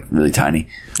day they were really tiny.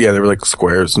 Yeah, they were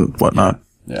squares and whatnot.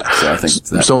 Yeah, so I think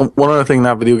so one other thing,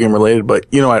 not video game related,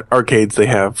 but at arcades they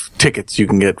have tickets you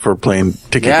can get for playing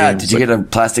ticket games. Yeah, did you get a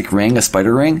plastic ring, a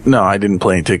spider ring? No, I didn't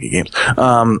play any ticket games.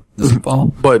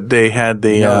 But they had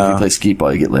the if you play skeet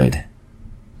ball, you get laid.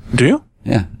 Do you?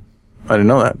 Yeah. I didn't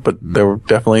know that, but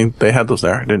they had those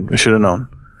there. I should have known.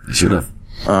 You should have.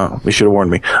 They should have warned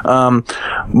me.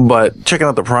 But checking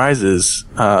out the prizes,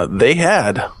 they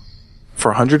had,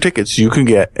 for 100 tickets, you can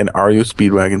get an REO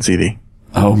Speedwagon CD.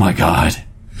 Oh my God.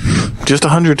 Just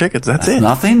 100 tickets. That's it.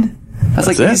 Nothing? That's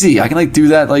easy. I can do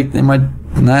that in my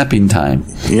napping time.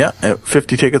 Yeah.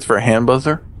 50 tickets for a hand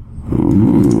buzzer.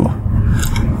 Ooh.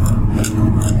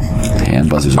 Hand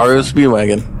buzzers. REO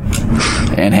Speedwagon.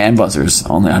 And hand buzzers.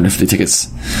 Only 150 tickets.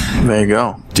 There you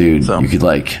go. Dude, you could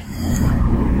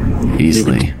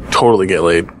easily. You could totally get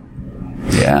laid.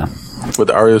 Yeah. With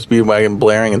the REO Speedwagon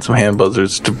blaring and some hand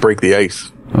buzzers to break the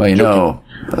ice. Well,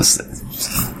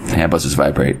 hand buzzers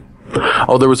vibrate.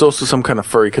 Oh, there was also some kind of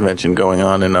furry convention going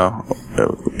on in the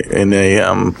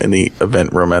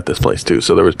event room at this place too.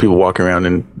 So there was people walking around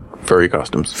in furry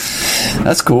costumes.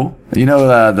 That's cool.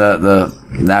 The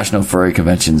National Furry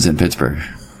Convention's in Pittsburgh.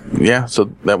 Yeah,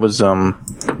 so that was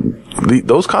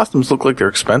those costumes look like they're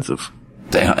expensive.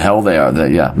 Hell, they are.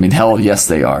 Yeah, I mean, hell, yes,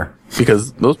 they are.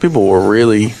 Because those people were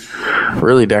really,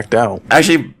 really decked out.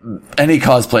 Actually, any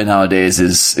cosplay nowadays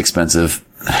is expensive.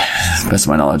 Best of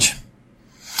my knowledge.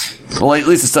 Well, at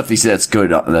least the stuff you see that's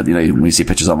good, that, when you see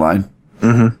pictures online.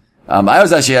 Mm-hmm. I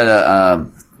was actually at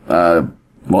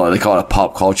they call it a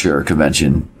pop culture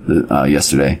convention,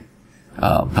 yesterday,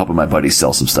 helping my buddies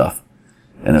sell some stuff.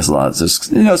 And there's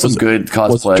some good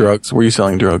cosplay. What's drugs? Were you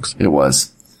selling drugs? It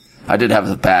was. I did have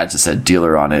a badge that said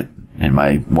dealer on it, and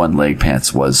my one leg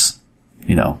pants was,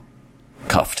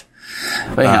 cuffed.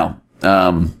 But anyhow,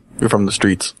 you're from the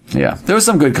streets. Yeah. There was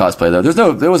some good cosplay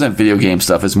though. There wasn't video game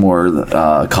stuff. It's more,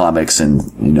 comics and,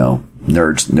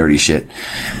 nerdy shit.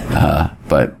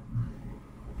 But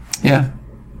yeah,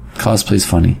 Cosplay's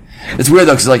funny. It's weird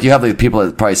though, because like you have like people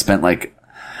that probably spent like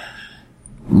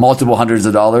multiple hundreds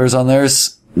of dollars on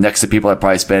theirs next to people that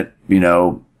probably spent,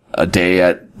 a day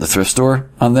at the thrift store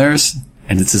on theirs.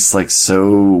 And it's just like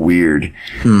so weird.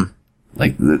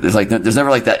 Like there's never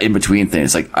like that in between thing.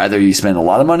 It's like either you spend a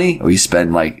lot of money or you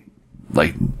spend like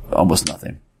almost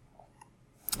nothing.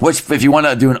 Which if you want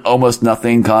to do an almost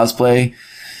nothing cosplay,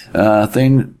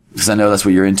 thing, because I know that's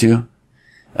what you're into,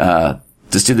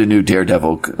 just do the new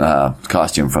Daredevil,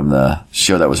 costume from the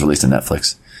show that was released on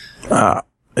Netflix.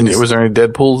 And was there any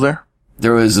Deadpools there?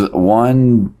 There was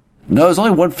one, no, there was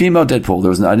only one female Deadpool.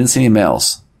 I didn't see any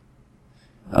males.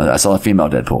 I saw a female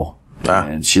Deadpool.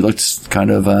 And she looked kind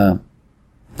of,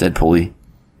 Deadpool-y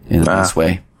in the best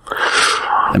way.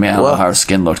 I mean, I don't know how her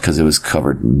skin looked because it was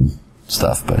covered in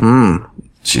stuff, but.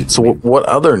 So what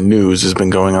other news has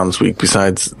been going on this week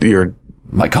besides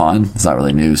my con? It's not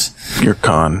really news. Your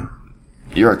con.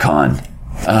 You're a con.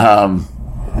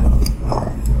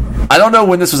 I don't know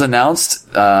when this was announced.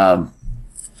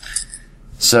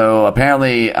 So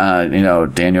apparently,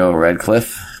 Daniel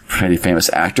Radcliffe, pretty famous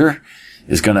actor,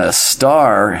 is going to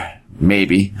star,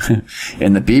 maybe,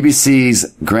 in the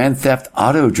BBC's Grand Theft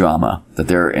Auto drama that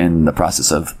they're in the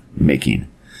process of making.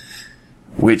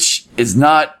 Which is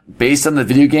not based on the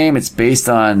video game. It's based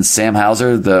on Sam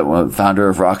Houser, the founder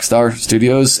of Rockstar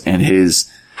Studios, and his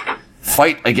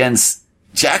fight against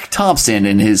Jack Thompson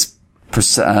and his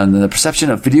the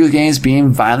perception of video games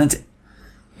being violent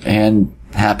and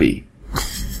happy.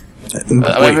 Let me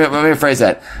rephrase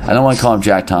that. I don't want to call him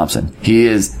Jack Thompson. He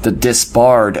is the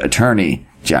disbarred attorney,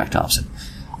 Jack Thompson.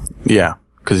 Yeah,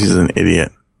 because he's an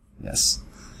idiot. Yes.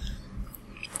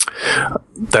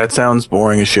 That sounds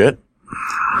boring as shit.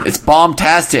 It's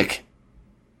bombastic.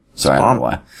 Sorry, I don't know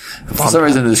why. For some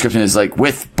reason, the description is like,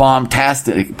 with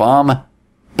bombastic,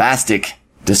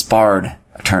 disbarred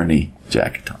attorney,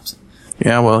 Jack Thompson.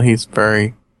 Yeah, well, he's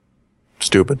very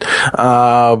stupid.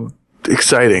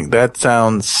 Exciting. That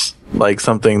sounds like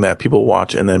something that people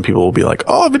watch and then people will be like,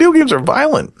 oh, video games are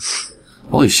violent.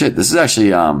 Holy shit. This is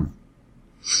actually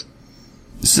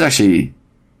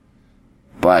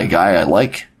by a guy I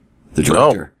like, the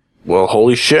director. Oh. Well,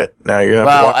 holy shit. Now you're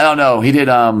gonna have to watch. I don't know. He did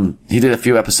a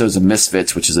few episodes of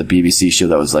Misfits, which is a BBC show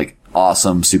that was like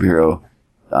awesome superhero,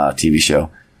 TV show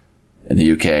in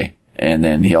the UK. And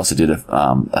then he also did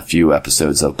a few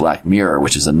episodes of Black Mirror,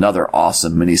 which is another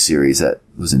awesome miniseries that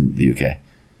was in the UK.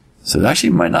 So it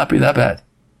actually might not be that bad.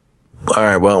 All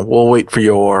right. Well, we'll wait for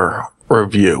your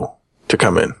review to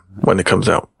come in when it comes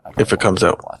out. If it comes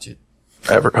out. Watch it.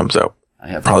 Ever comes out.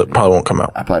 Probably won't come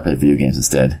out. I probably play video games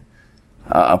instead.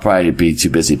 I'll probably be too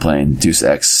busy playing Deus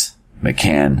Ex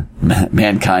Mankind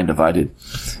Divided,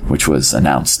 which was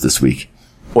announced this week.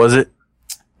 Was it?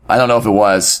 I don't know if it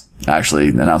was actually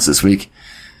announced this week,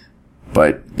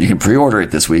 but you can pre-order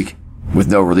it this week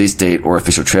with no release date or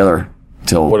official trailer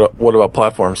till. What about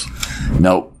platforms?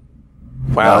 Nope.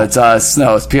 Wow. It's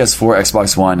PS4,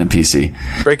 Xbox One, and PC.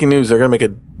 Breaking news: they're gonna make a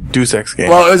Deus Ex game.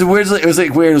 Well, it was weird. It was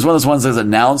like weird. It was one of those ones that was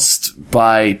announced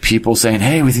by people saying,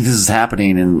 "Hey, we think this is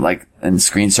happening," and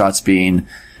screenshots being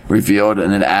revealed,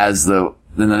 and then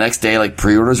then the next day, like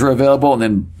pre-orders were available, and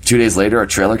then 2 days later, a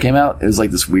trailer came out. It was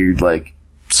like this weird, like.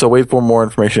 So wait for more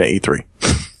information at E3.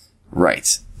 Right.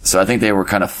 So I think they were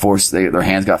kind of forced. Their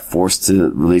hands got forced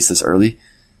to release this early.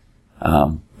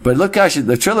 But look, actually,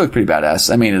 the trailer looked pretty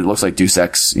badass. I mean, it looks like Deus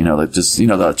Ex,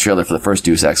 the trailer for the first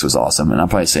Deus Ex was awesome. And I'm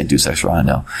probably saying Deus Ex wrong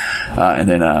now. And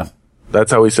then,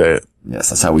 that's how we say it. Yes,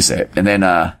 that's how we say it. And then,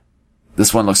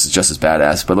 this one looks just as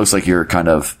badass, but it looks like it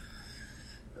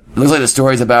looks like the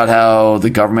story's about how the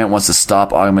government wants to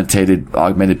stop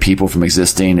augmented people from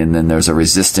existing. And then there's a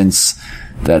resistance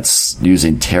that's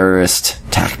using terrorist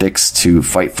tactics to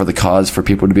fight for the cause for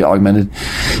people to be augmented.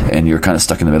 And you're kind of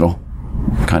stuck in the middle.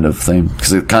 Kind of thing,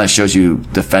 because it kind of shows you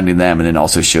defending them and then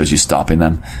also shows you stopping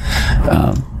them.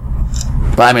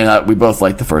 But I mean, we both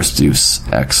like the first Deus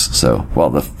Ex,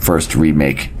 the first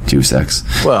remake Deus Ex.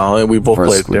 Well, we both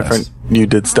played different. You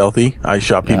did Stealthy. I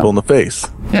shot people in the face.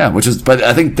 Yeah, but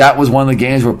I think that was one of the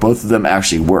games where both of them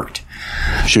actually worked.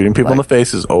 Shooting people in the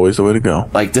face is always the way to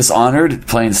go. Like Dishonored,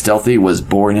 playing Stealthy was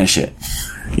boring as shit.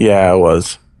 Yeah, it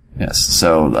was. Yes.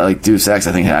 So, like Deus Ex,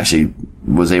 I think actually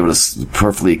was able to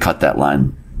perfectly cut that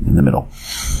line in the middle.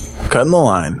 Cutting the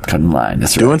line.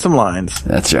 That's right. Doing some lines.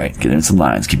 That's right. Getting some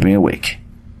lines. Keeping me awake.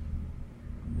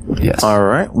 Yes. All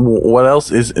right. What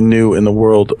else is new in the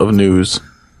world of news?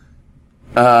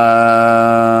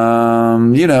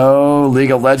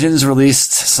 League of Legends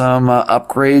released some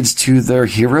upgrades to their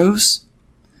heroes.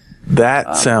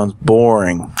 That sounds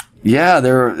boring. Yeah,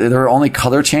 there are only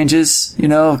color changes,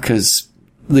 because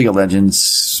League of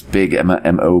Legends, big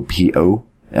MOBO.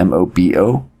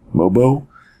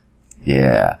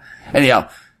 Yeah. Anyhow,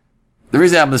 the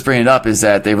reason I'm just bringing it up is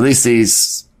that they released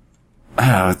these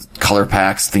color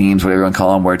packs, themes, whatever you want to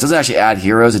call them, where it doesn't actually add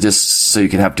heroes. It just so you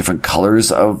can have different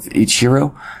colors of each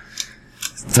hero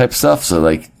type stuff. So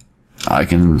like, I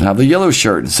can have the yellow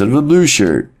shirt instead of the blue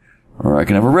shirt, or I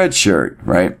can have a red shirt,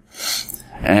 right?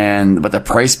 But the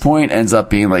price point ends up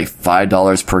being like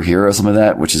 $5 per hero or something like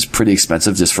that, which is pretty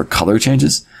expensive just for color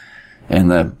changes.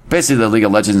 And basically the League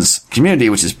of Legends community,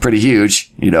 which is pretty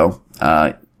huge, one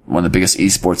of the biggest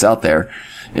esports out there,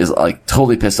 is like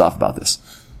totally pissed off about this.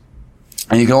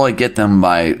 And you can only get them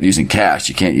by using cash.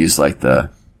 You can't use like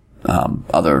the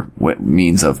other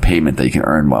means of payment that you can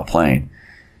earn while playing.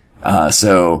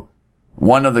 So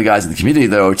one of the guys in the community,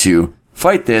 though, to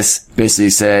fight this, basically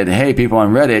said, hey, people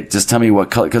on Reddit, just tell me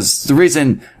what color, because the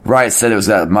reason Riot said it was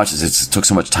that much is it took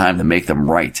so much time to make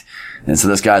them right. And so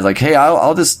this guy's like, hey,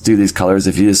 I'll just do these colors.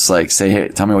 If you just like say, hey,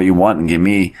 tell me what you want and give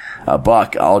me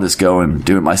 $1, I'll just go and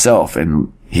do it myself.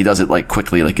 And he does it like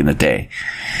quickly, like in a day.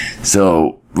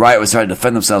 So Riot was trying to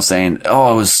defend themselves saying,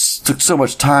 oh, took so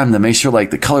much time to make sure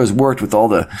like the colors worked with all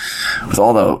the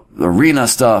arena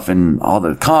stuff and all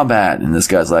the combat. And this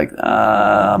guy's like,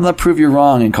 I'm gonna prove you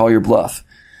wrong and call your bluff.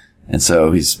 And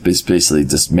so he's basically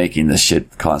just making this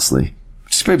shit constantly,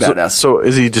 which is pretty badass. So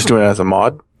is he just doing it as a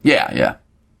mod? Yeah.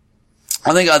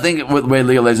 I think with the way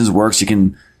League of Legends works, you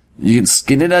can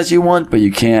skin it as you want, but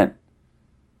you can't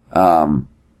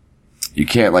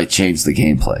like change the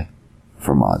gameplay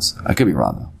for mods. I could be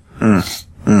wrong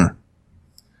though.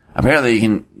 Apparently you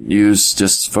can use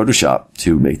just Photoshop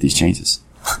to make these changes.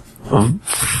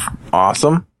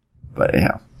 Awesome. But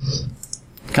yeah.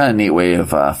 Kind of neat way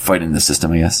of fighting the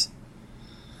system, I guess.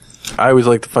 I always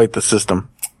like to fight the system.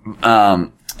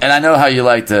 And I know how you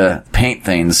like to paint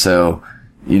things, so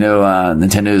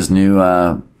Nintendo's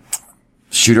new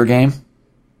shooter game,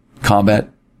 Combat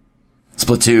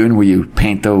Splatoon, where you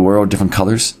paint the world different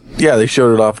colors. Yeah, they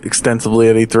showed it off extensively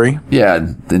at E3. Yeah,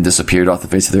 and then disappeared off the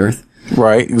face of the earth.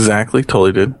 Right, exactly.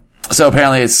 Totally did. So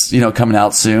apparently it's, coming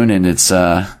out soon, and it's,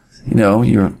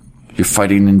 you're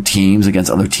fighting in teams against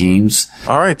other teams.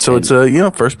 All right. So it's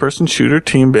a, first person shooter,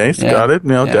 team based. Yeah, got it.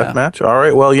 Deathmatch. All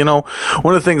right. Well,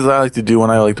 one of the things that I like to do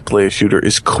when I like to play a shooter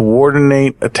is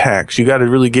coordinate attacks. You got to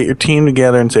really get your team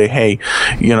together and say, hey,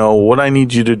 what I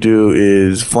need you to do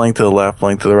is flank to the left,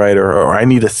 flank to the right, or I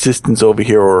need assistance over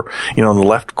here, or, in the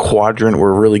left quadrant,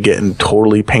 we're really getting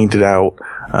totally painted out.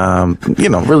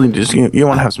 Really just, you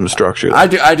want to have some structure. I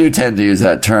do tend to use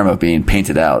that term of being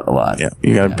painted out a lot. Yeah.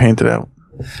 You got to paint it out.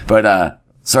 But,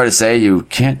 sorry to say, you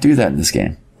can't do that in this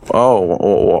game.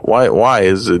 Oh, why?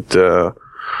 Is it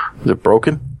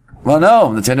broken? Well, no,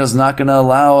 Nintendo's not going to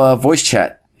allow voice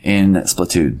chat in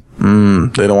Splatoon.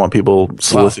 They don't want people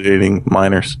soliciting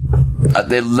minors.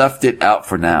 They left it out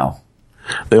for now.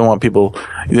 They don't want people,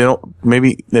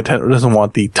 maybe Nintendo doesn't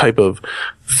want the type of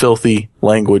filthy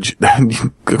language that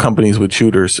accompanies with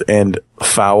shooters and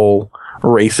foul,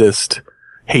 racist,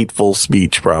 hateful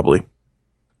speech, probably.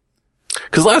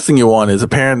 Because last thing you want is a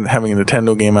parent having a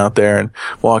Nintendo game out there and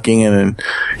walking in and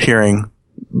hearing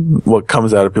what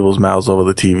comes out of people's mouths over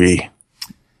the TV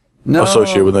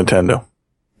associated with Nintendo.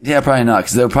 Yeah, probably not,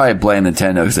 because they'll probably blame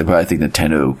Nintendo because they probably think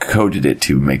Nintendo coded it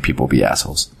to make people be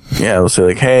assholes. Yeah, they'll say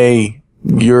like, hey,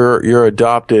 you're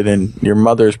adopted and your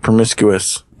mother's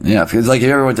promiscuous. Yeah, because like if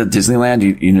you ever went to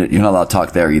Disneyland, you're not allowed to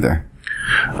talk there either.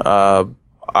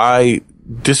 I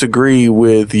disagree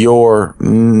with your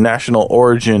national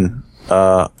origin,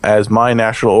 as my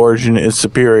national origin is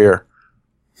superior.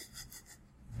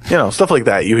 Stuff like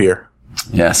that you hear.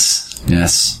 Yes.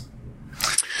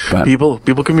 But people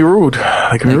can be rude.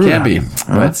 They can be.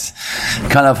 But it's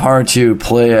kind of hard to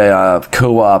play a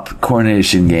co-op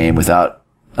coordination game without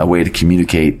a way to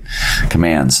communicate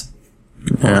commands.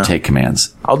 Or take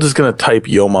commands. I'm just gonna type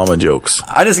Yo Mama jokes.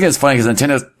 I just think it's funny because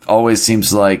Nintendo always seems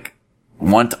to like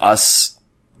want us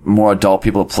more adult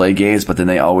people to play games, but then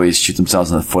they always shoot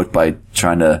themselves in the foot by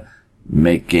trying to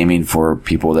make gaming for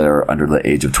people that are under the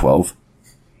age of 12.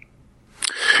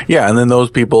 Yeah, and then those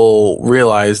people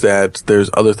realize that there's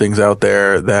other things out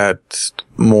there that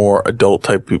more adult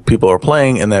type people are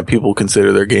playing and that people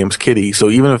consider their games kiddie. So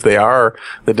even if they are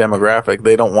the demographic,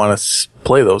 they don't want to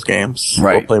play those games.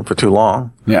 Right. Or play them for too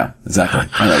long. Yeah, exactly.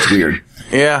 I know, it's weird.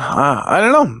 Yeah, I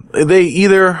don't know. They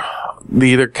either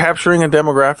capturing a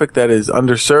demographic that is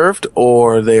underserved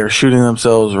or they are shooting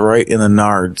themselves right in the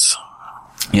nards.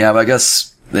 Yeah, but I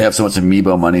guess they have so much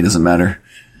amiibo money, it doesn't matter.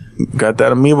 Got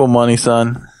that amiibo money,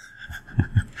 son.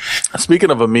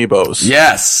 Speaking of amiibos.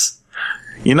 Yes.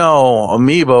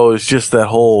 Amiibo is just that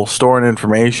whole storing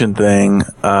information thing.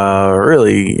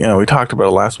 Really, we talked about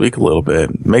it last week a little bit.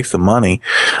 It makes the money.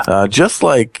 Just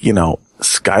like,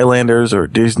 Skylanders or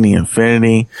Disney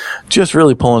Infinity, just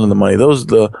really pulling in the money.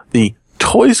 The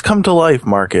toys come to life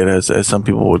market, as some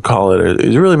people would call it,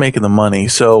 is really making the money.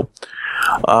 So,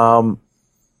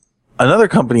 another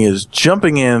company is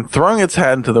jumping in, throwing its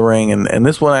hat into the ring, and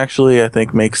this one actually, I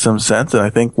think, makes some sense, and I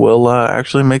think will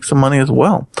actually make some money as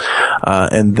well.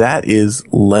 And that is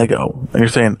Lego. And you're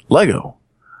saying, Lego?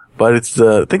 But it's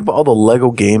think about all the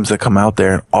Lego games that come out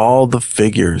there and all the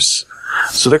figures.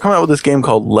 So they're coming out with this game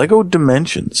called Lego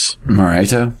Dimensions.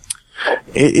 Righto.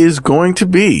 It is going to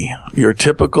be your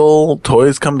typical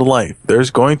toys come to life. There's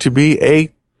going to be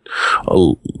a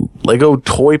Lego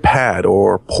toy pad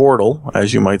or portal,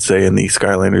 as you might say in the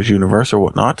Skylanders universe or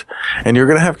whatnot. And you're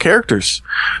going to have characters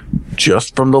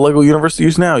just from the Lego universe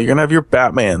used now. You're going to have your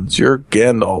Batmans, your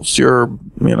Gandalfs, your,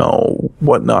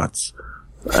 whatnots.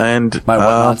 And, my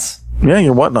whatnots? Yeah,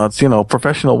 your whatnots,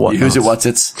 professional whatnots. Use it, what's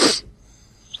its?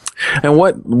 And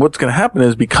what's going to happen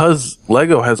is because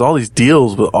Lego has all these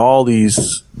deals with all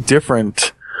these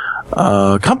different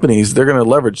companies, they're going to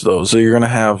leverage those. So you're going to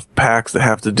have packs that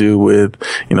have to do with,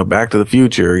 Back to the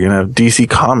Future. You're going to have DC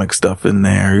Comics stuff in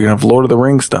there. You're going to have Lord of the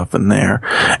Rings stuff in there.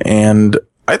 And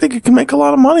I think it can make a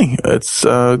lot of money. It's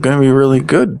going to be really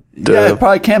good. Yeah, it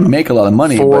probably can make a lot of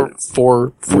money.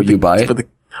 For you buy it?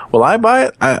 Will I buy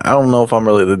it? I don't know if I'm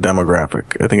really the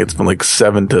demographic. I think it's from like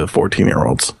 7 to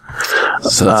 14-year-olds.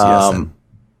 So that's yes. Then.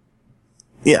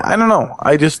 Yeah, I don't know.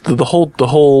 I just, the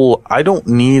whole, I don't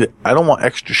want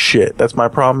extra shit. That's my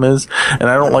problem is, and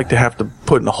I don't like to have to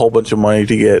put in a whole bunch of money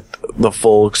to get the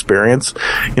full experience.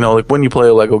 Like when you play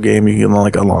a Lego game, you can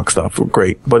unlock stuff.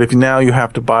 Great. But if now you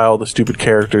have to buy all the stupid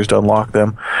characters to unlock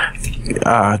them,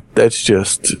 that's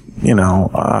just,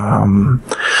 the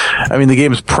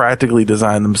game is practically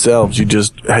designed themselves. You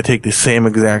just take the same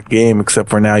exact game, except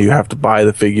for now you have to buy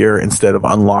the figure instead of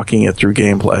unlocking it through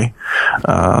gameplay.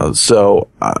 I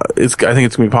think it's going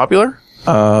to be popular,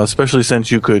 especially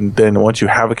since you could then, once you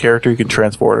have a character, you can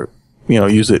transport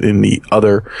it, use it in the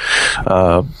other,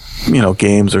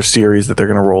 games or series that they're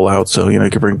going to roll out. So, you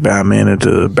can bring Batman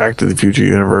into Back to the Future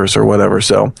universe or whatever.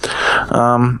 So,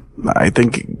 I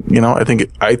think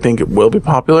it will be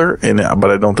popular,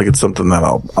 but I don't think it's something that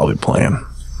I'll be playing.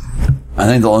 I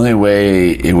think the only way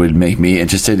it would make me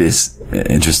interested in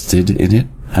it.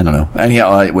 I don't know.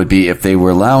 Anyhow, it would be if they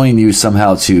were allowing you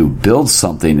somehow to build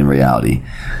something in reality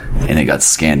and it got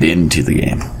scanned into the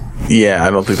game. Yeah,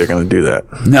 I don't think they're going to do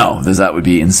that. No, that would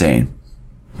be insane.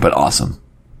 But awesome.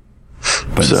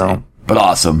 Insane. But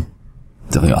awesome.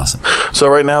 Definitely awesome. So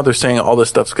right now they're saying all this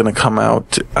stuff's going to come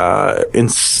out in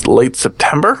late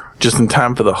September, just in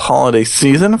time for the holiday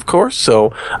season, of course.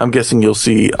 So I'm guessing you'll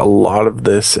see a lot of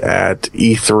this at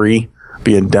E3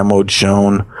 being demoed,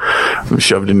 shown,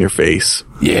 shoved in your face.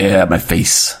 Yeah, my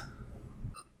face.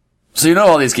 So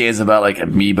all these games about like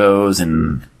amiibos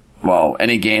and,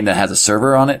 any game that has a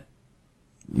server on it.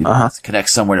 You have to connect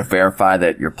somewhere to verify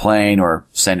that you're playing or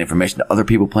send information to other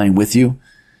people playing with you.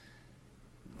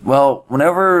 Well,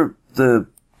 whenever the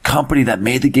company that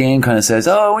made the game kind of says,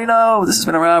 this has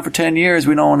been around for 10 years.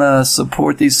 We don't want to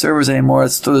support these servers anymore.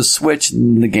 Let's throw the switch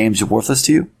and the game's worthless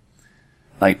to you.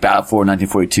 Like Battlefield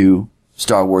 1942,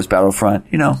 Star Wars Battlefront,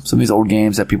 some of these old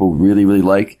games that people really, really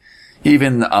like.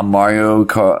 Even a Mario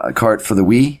Kart for the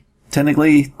Wii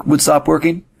technically would stop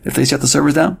working if they shut the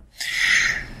servers down.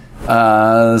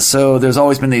 So there's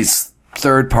always been these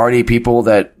third-party people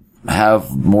that have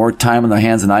more time on their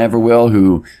hands than I ever will,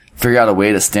 who figure out a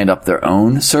way to stand up their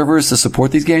own servers to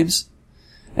support these games.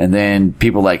 And then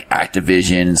people like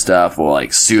Activision and stuff will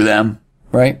sue them,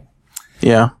 right?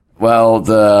 Yeah. Well,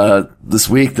 this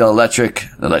week, the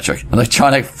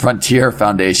Electronic Frontier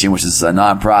Foundation, which is a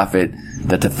nonprofit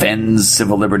that defends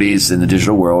civil liberties in the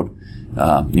digital world.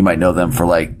 You might know them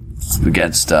for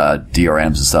against, DRMs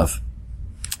and stuff.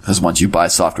 Because once you buy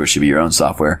software, it should be your own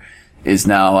software, is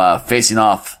now, facing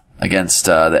off against,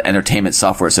 the Entertainment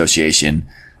Software Association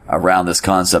around this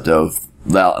concept of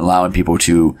allowing people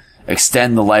to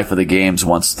extend the life of the games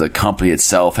once the company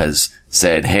itself has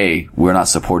said, hey, we're not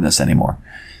supporting this anymore.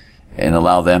 And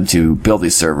allow them to build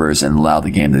these servers and allow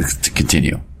the game to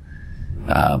continue.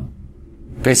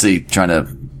 Basically trying to,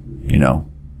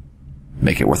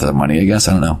 make it worth their money, I guess.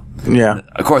 I don't know. Yeah.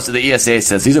 Of course, the ESA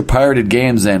says these are pirated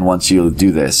games then once you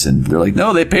do this. And they're like,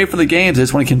 no, they pay for the games. They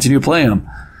just want to continue playing them.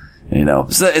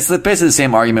 So it's basically the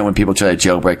same argument when people try to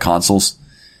jailbreak consoles.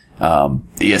 The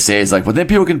ESA is like, well, then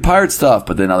people can pirate stuff.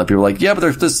 But then other people are like, yeah,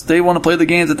 but they want to play the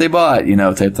games that they bought,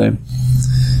 type thing.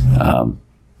 I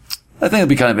think it'd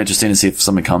be kind of interesting to see if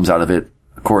something comes out of it.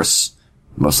 of course,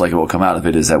 most likely what will come out of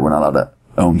it is that we're not allowed to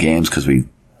own games because we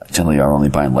generally are only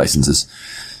buying licenses.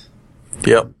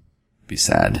 Yep. Be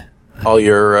sad. All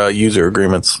your user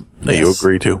agreements that you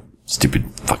agree to. Stupid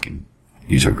fucking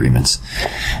user agreements.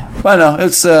 But no,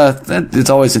 it's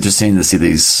always interesting to see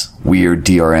these weird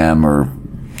DRM or,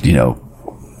 you know,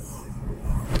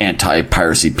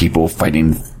 anti-piracy people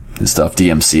fighting and stuff,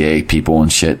 DMCA people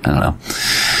and shit. I don't know.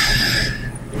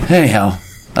 Anyhow,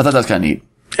 I thought that was kind of neat.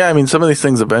 Yeah, I mean, some of these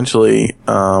things eventually,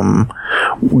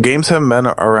 games haven't been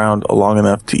around long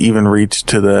enough to even reach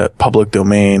to the public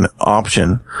domain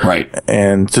option. Right.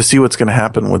 And to see what's going to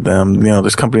happen with them. You know,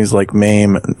 there's companies like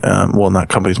MAME, well, not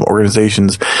companies, but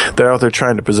organizations that are out there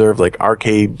trying to preserve like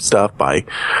arcade stuff by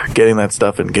getting that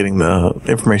stuff and getting the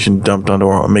information dumped onto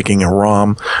or making a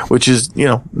ROM, which is, you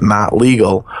know, not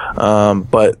legal.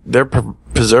 But they're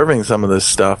preserving some of this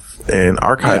stuff and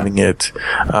archiving it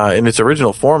in its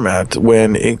original format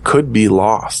when it could be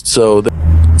lost. So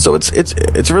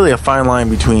it's really a fine line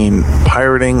between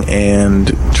pirating and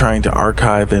trying to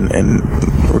archive and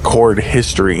record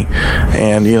history.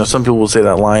 And, you know, some people will say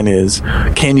that line is,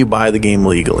 can you buy the game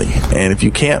legally? And if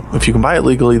you can buy it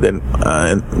legally, then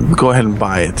go ahead and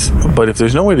buy it. But if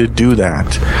there's no way to do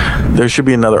that, there should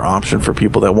be another option for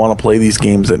people that want to play these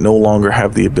games that no longer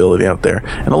have the ability out there.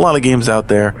 And a lot of games out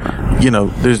there, you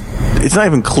know, it's not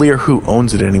even clear who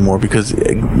owns it anymore because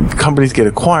companies get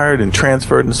acquired and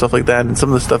transferred and stuff like that, and some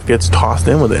of the stuff gets tossed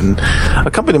in with it, and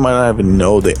a company might not even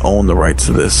know they own the rights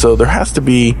to this. So there has to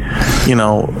be, you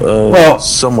know,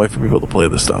 some way for people to play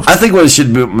this stuff. I think what it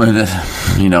should be,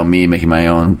 you know, me making my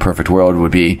own perfect world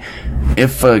would be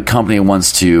if a company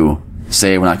wants to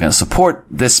say we're not going to support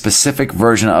this specific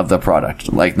version of the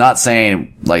product. Like, not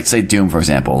saying, like, say Doom, for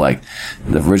example, like,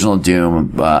 the original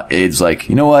Doom, it's like,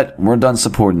 you know what, we're done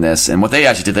supporting this. And what they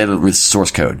actually did, they released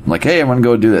source code. Like, hey, everyone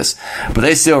go do this. But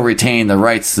they still retain the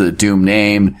rights to the Doom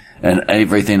name and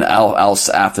everything else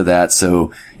after that.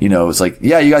 So, you know, it's like,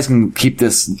 yeah, you guys can keep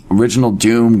this original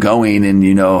Doom going and,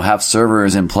 you know, have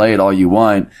servers and play it all you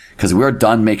want, because we're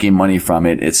done making money from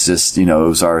it. It's just, you know, it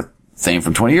was our thing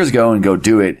from 20 years ago, and go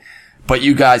do it. But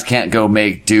you guys can't go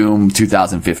make Doom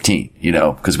 2015, you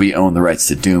know, because we own the rights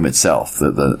to Doom itself,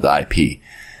 the IP.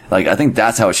 Like, I think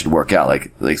that's how it should work out.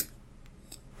 Like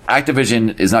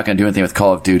Activision is not going to do anything with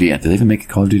Call of Duty. Did they even make a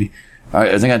Call of Duty? All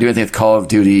right, is they going to do anything with Call of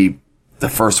Duty, the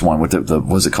first one, with the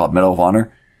what was it called? Medal of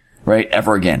Honor? Right?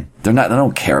 Ever again. They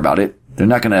don't care about it. They're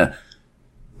not going to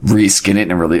reskin it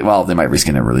and release, well, they might reskin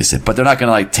it and release it, but they're not going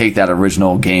to like take that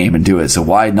original game and do it. So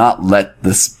why not let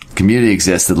this community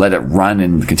exist and let it run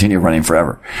and continue running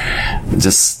forever?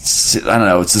 Just, I don't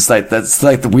know. It's just like, that's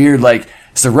like the weird, like,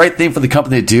 it's the right thing for the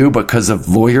company to do, but because of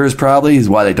lawyers probably is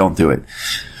why they don't do it.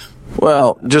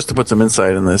 Well, just to put some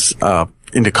insight in this,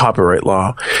 into copyright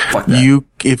law, Fuck that.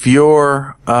 if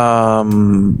you're,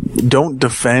 don't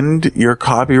defend your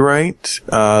copyright,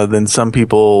 then some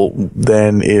people,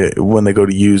 when they go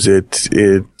to use it,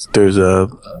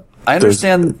 I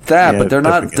understand that, but they're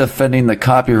not defending the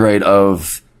copyright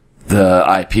of the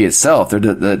IP itself.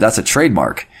 That's a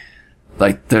trademark.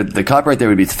 Like, the copyright they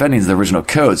would be defending is the original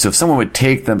code. So if someone would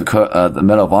take the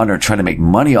Medal of Honor and try to make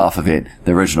money off of it,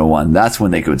 the original one, that's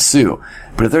when they could sue.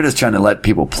 But if they're just trying to let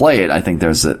people play it, I think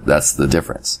that's the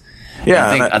difference.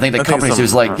 Yeah. I think the company's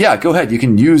just like, yeah, go ahead, you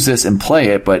can use this and play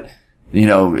it, but, you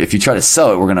know, if you try to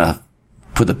sell it, we're gonna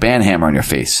put the ban hammer on your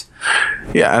face.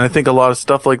 Yeah, and I think a lot of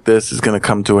stuff like this is going to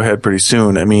come to a head pretty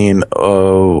soon. I mean,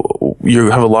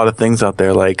 you have a lot of things out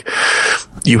there, like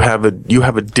you have a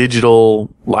digital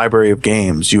library of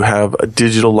games, you have a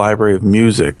digital library of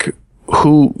music.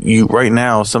 Right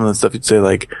now, some of the stuff you'd say,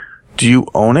 like, do you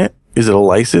own it? Is it a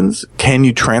license? Can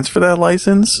you transfer that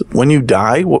license? When you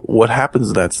die, what happens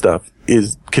to that stuff?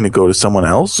 Can it go to someone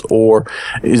else, or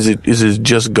is it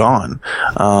just gone?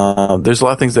 There's a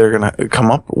lot of things that are going to come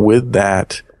up with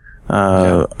that.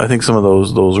 I think some of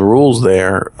those rules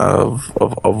there of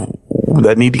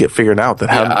that need to get figured out, that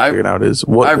haven't been figured out, is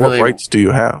what rights do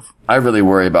you have? I really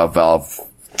worry about Valve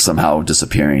somehow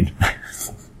disappearing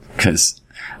because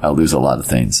I'll lose a lot of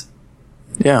things.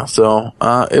 Yeah, so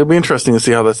it'll be interesting to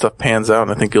see how that stuff pans out,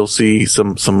 and I think you'll see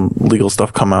some legal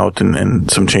stuff come out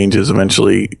and some changes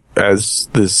eventually as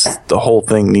the whole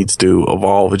thing needs to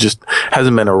evolve. It just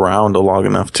hasn't been around long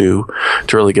enough to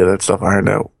really get that stuff ironed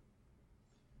out.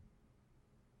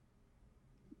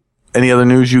 Any other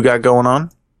news you got going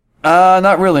on?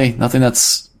 Not really. Nothing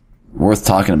that's worth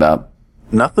talking about.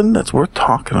 Nothing that's worth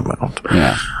talking about.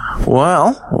 Yeah.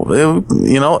 Well,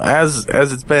 as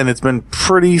it's been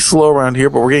pretty slow around here,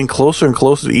 but we're getting closer and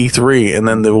closer to E3, and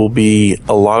then there will be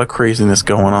a lot of craziness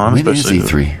going on. When is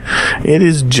E3? It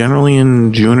is generally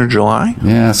in June or July.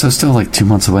 Yeah, so still like 2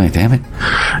 months away. Damn it.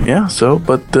 Yeah, so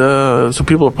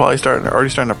people are probably already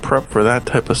starting to prep for that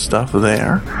type of stuff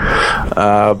there.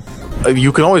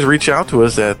 You can always reach out to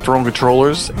us at Throne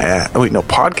Controllers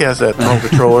podcast at Throne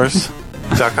Controllers.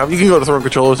 You can go to Throne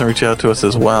Controllers and reach out to us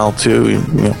as well, too.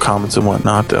 Comments and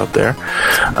whatnot out there.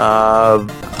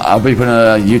 I'll be putting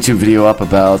a YouTube video up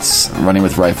about running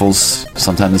with rifles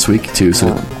sometime this week, too.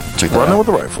 So check that out. Running with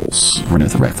the rifles. Running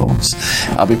with the rifles.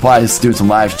 I'll be probably doing some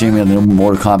live streaming of the new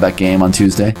Mortal Kombat game on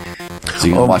Tuesday. So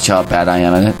you can watch how bad I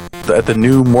am at it. At the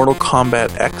new Mortal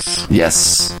Kombat X?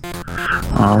 Yes.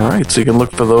 All right, so you can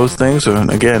look for those things.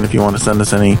 And again, if you want to send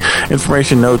us any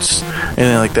information, notes,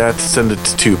 anything like that, send it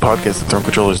to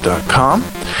podcast@thronecontrollers.com.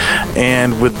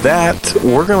 And with that,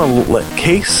 we're going to let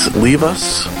Case leave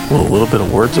us with a little bit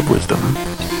of words of wisdom.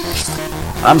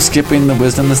 I'm skipping the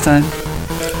wisdom this time.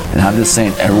 And I'm just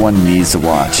saying everyone needs to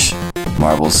watch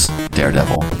Marvel's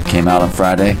Daredevil. Came out on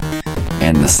Friday.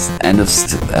 And the end of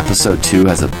episode 2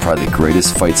 has probably the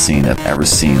greatest fight scene I've ever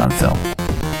seen on film.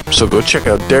 So go check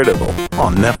out Daredevil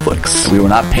on Netflix. We were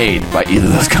not paid by either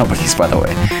of those companies, by the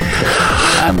way.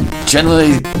 I'm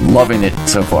generally loving it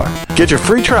so far. Get your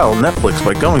free trial on Netflix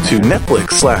by going to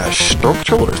Netflix/Throne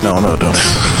Controllers. No, don't.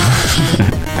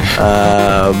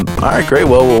 All right, great.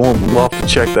 Well, we'll have to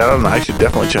check that out, and I should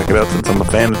definitely check it out since I'm a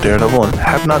fan of Daredevil and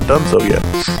have not done so yet.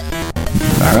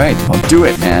 All right, well, do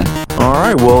it, man. All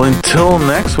right, well, until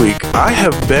next week, I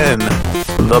have been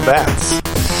the Bats.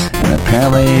 And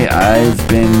apparently I've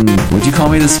been, what'd you call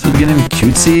me this at the beginning?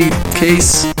 Cutesy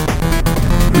Case?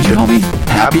 What'd you call me?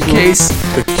 Happy Case?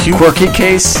 Quirky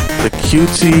Case? The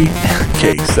Cutesy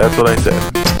Case, that's what I said.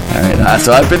 Alright,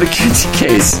 so I've been the Cutesy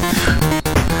Case.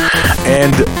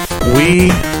 And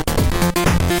we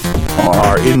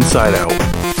are Inside Out.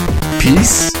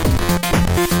 Peace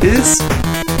is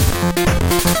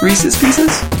Reese's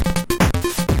Pieces?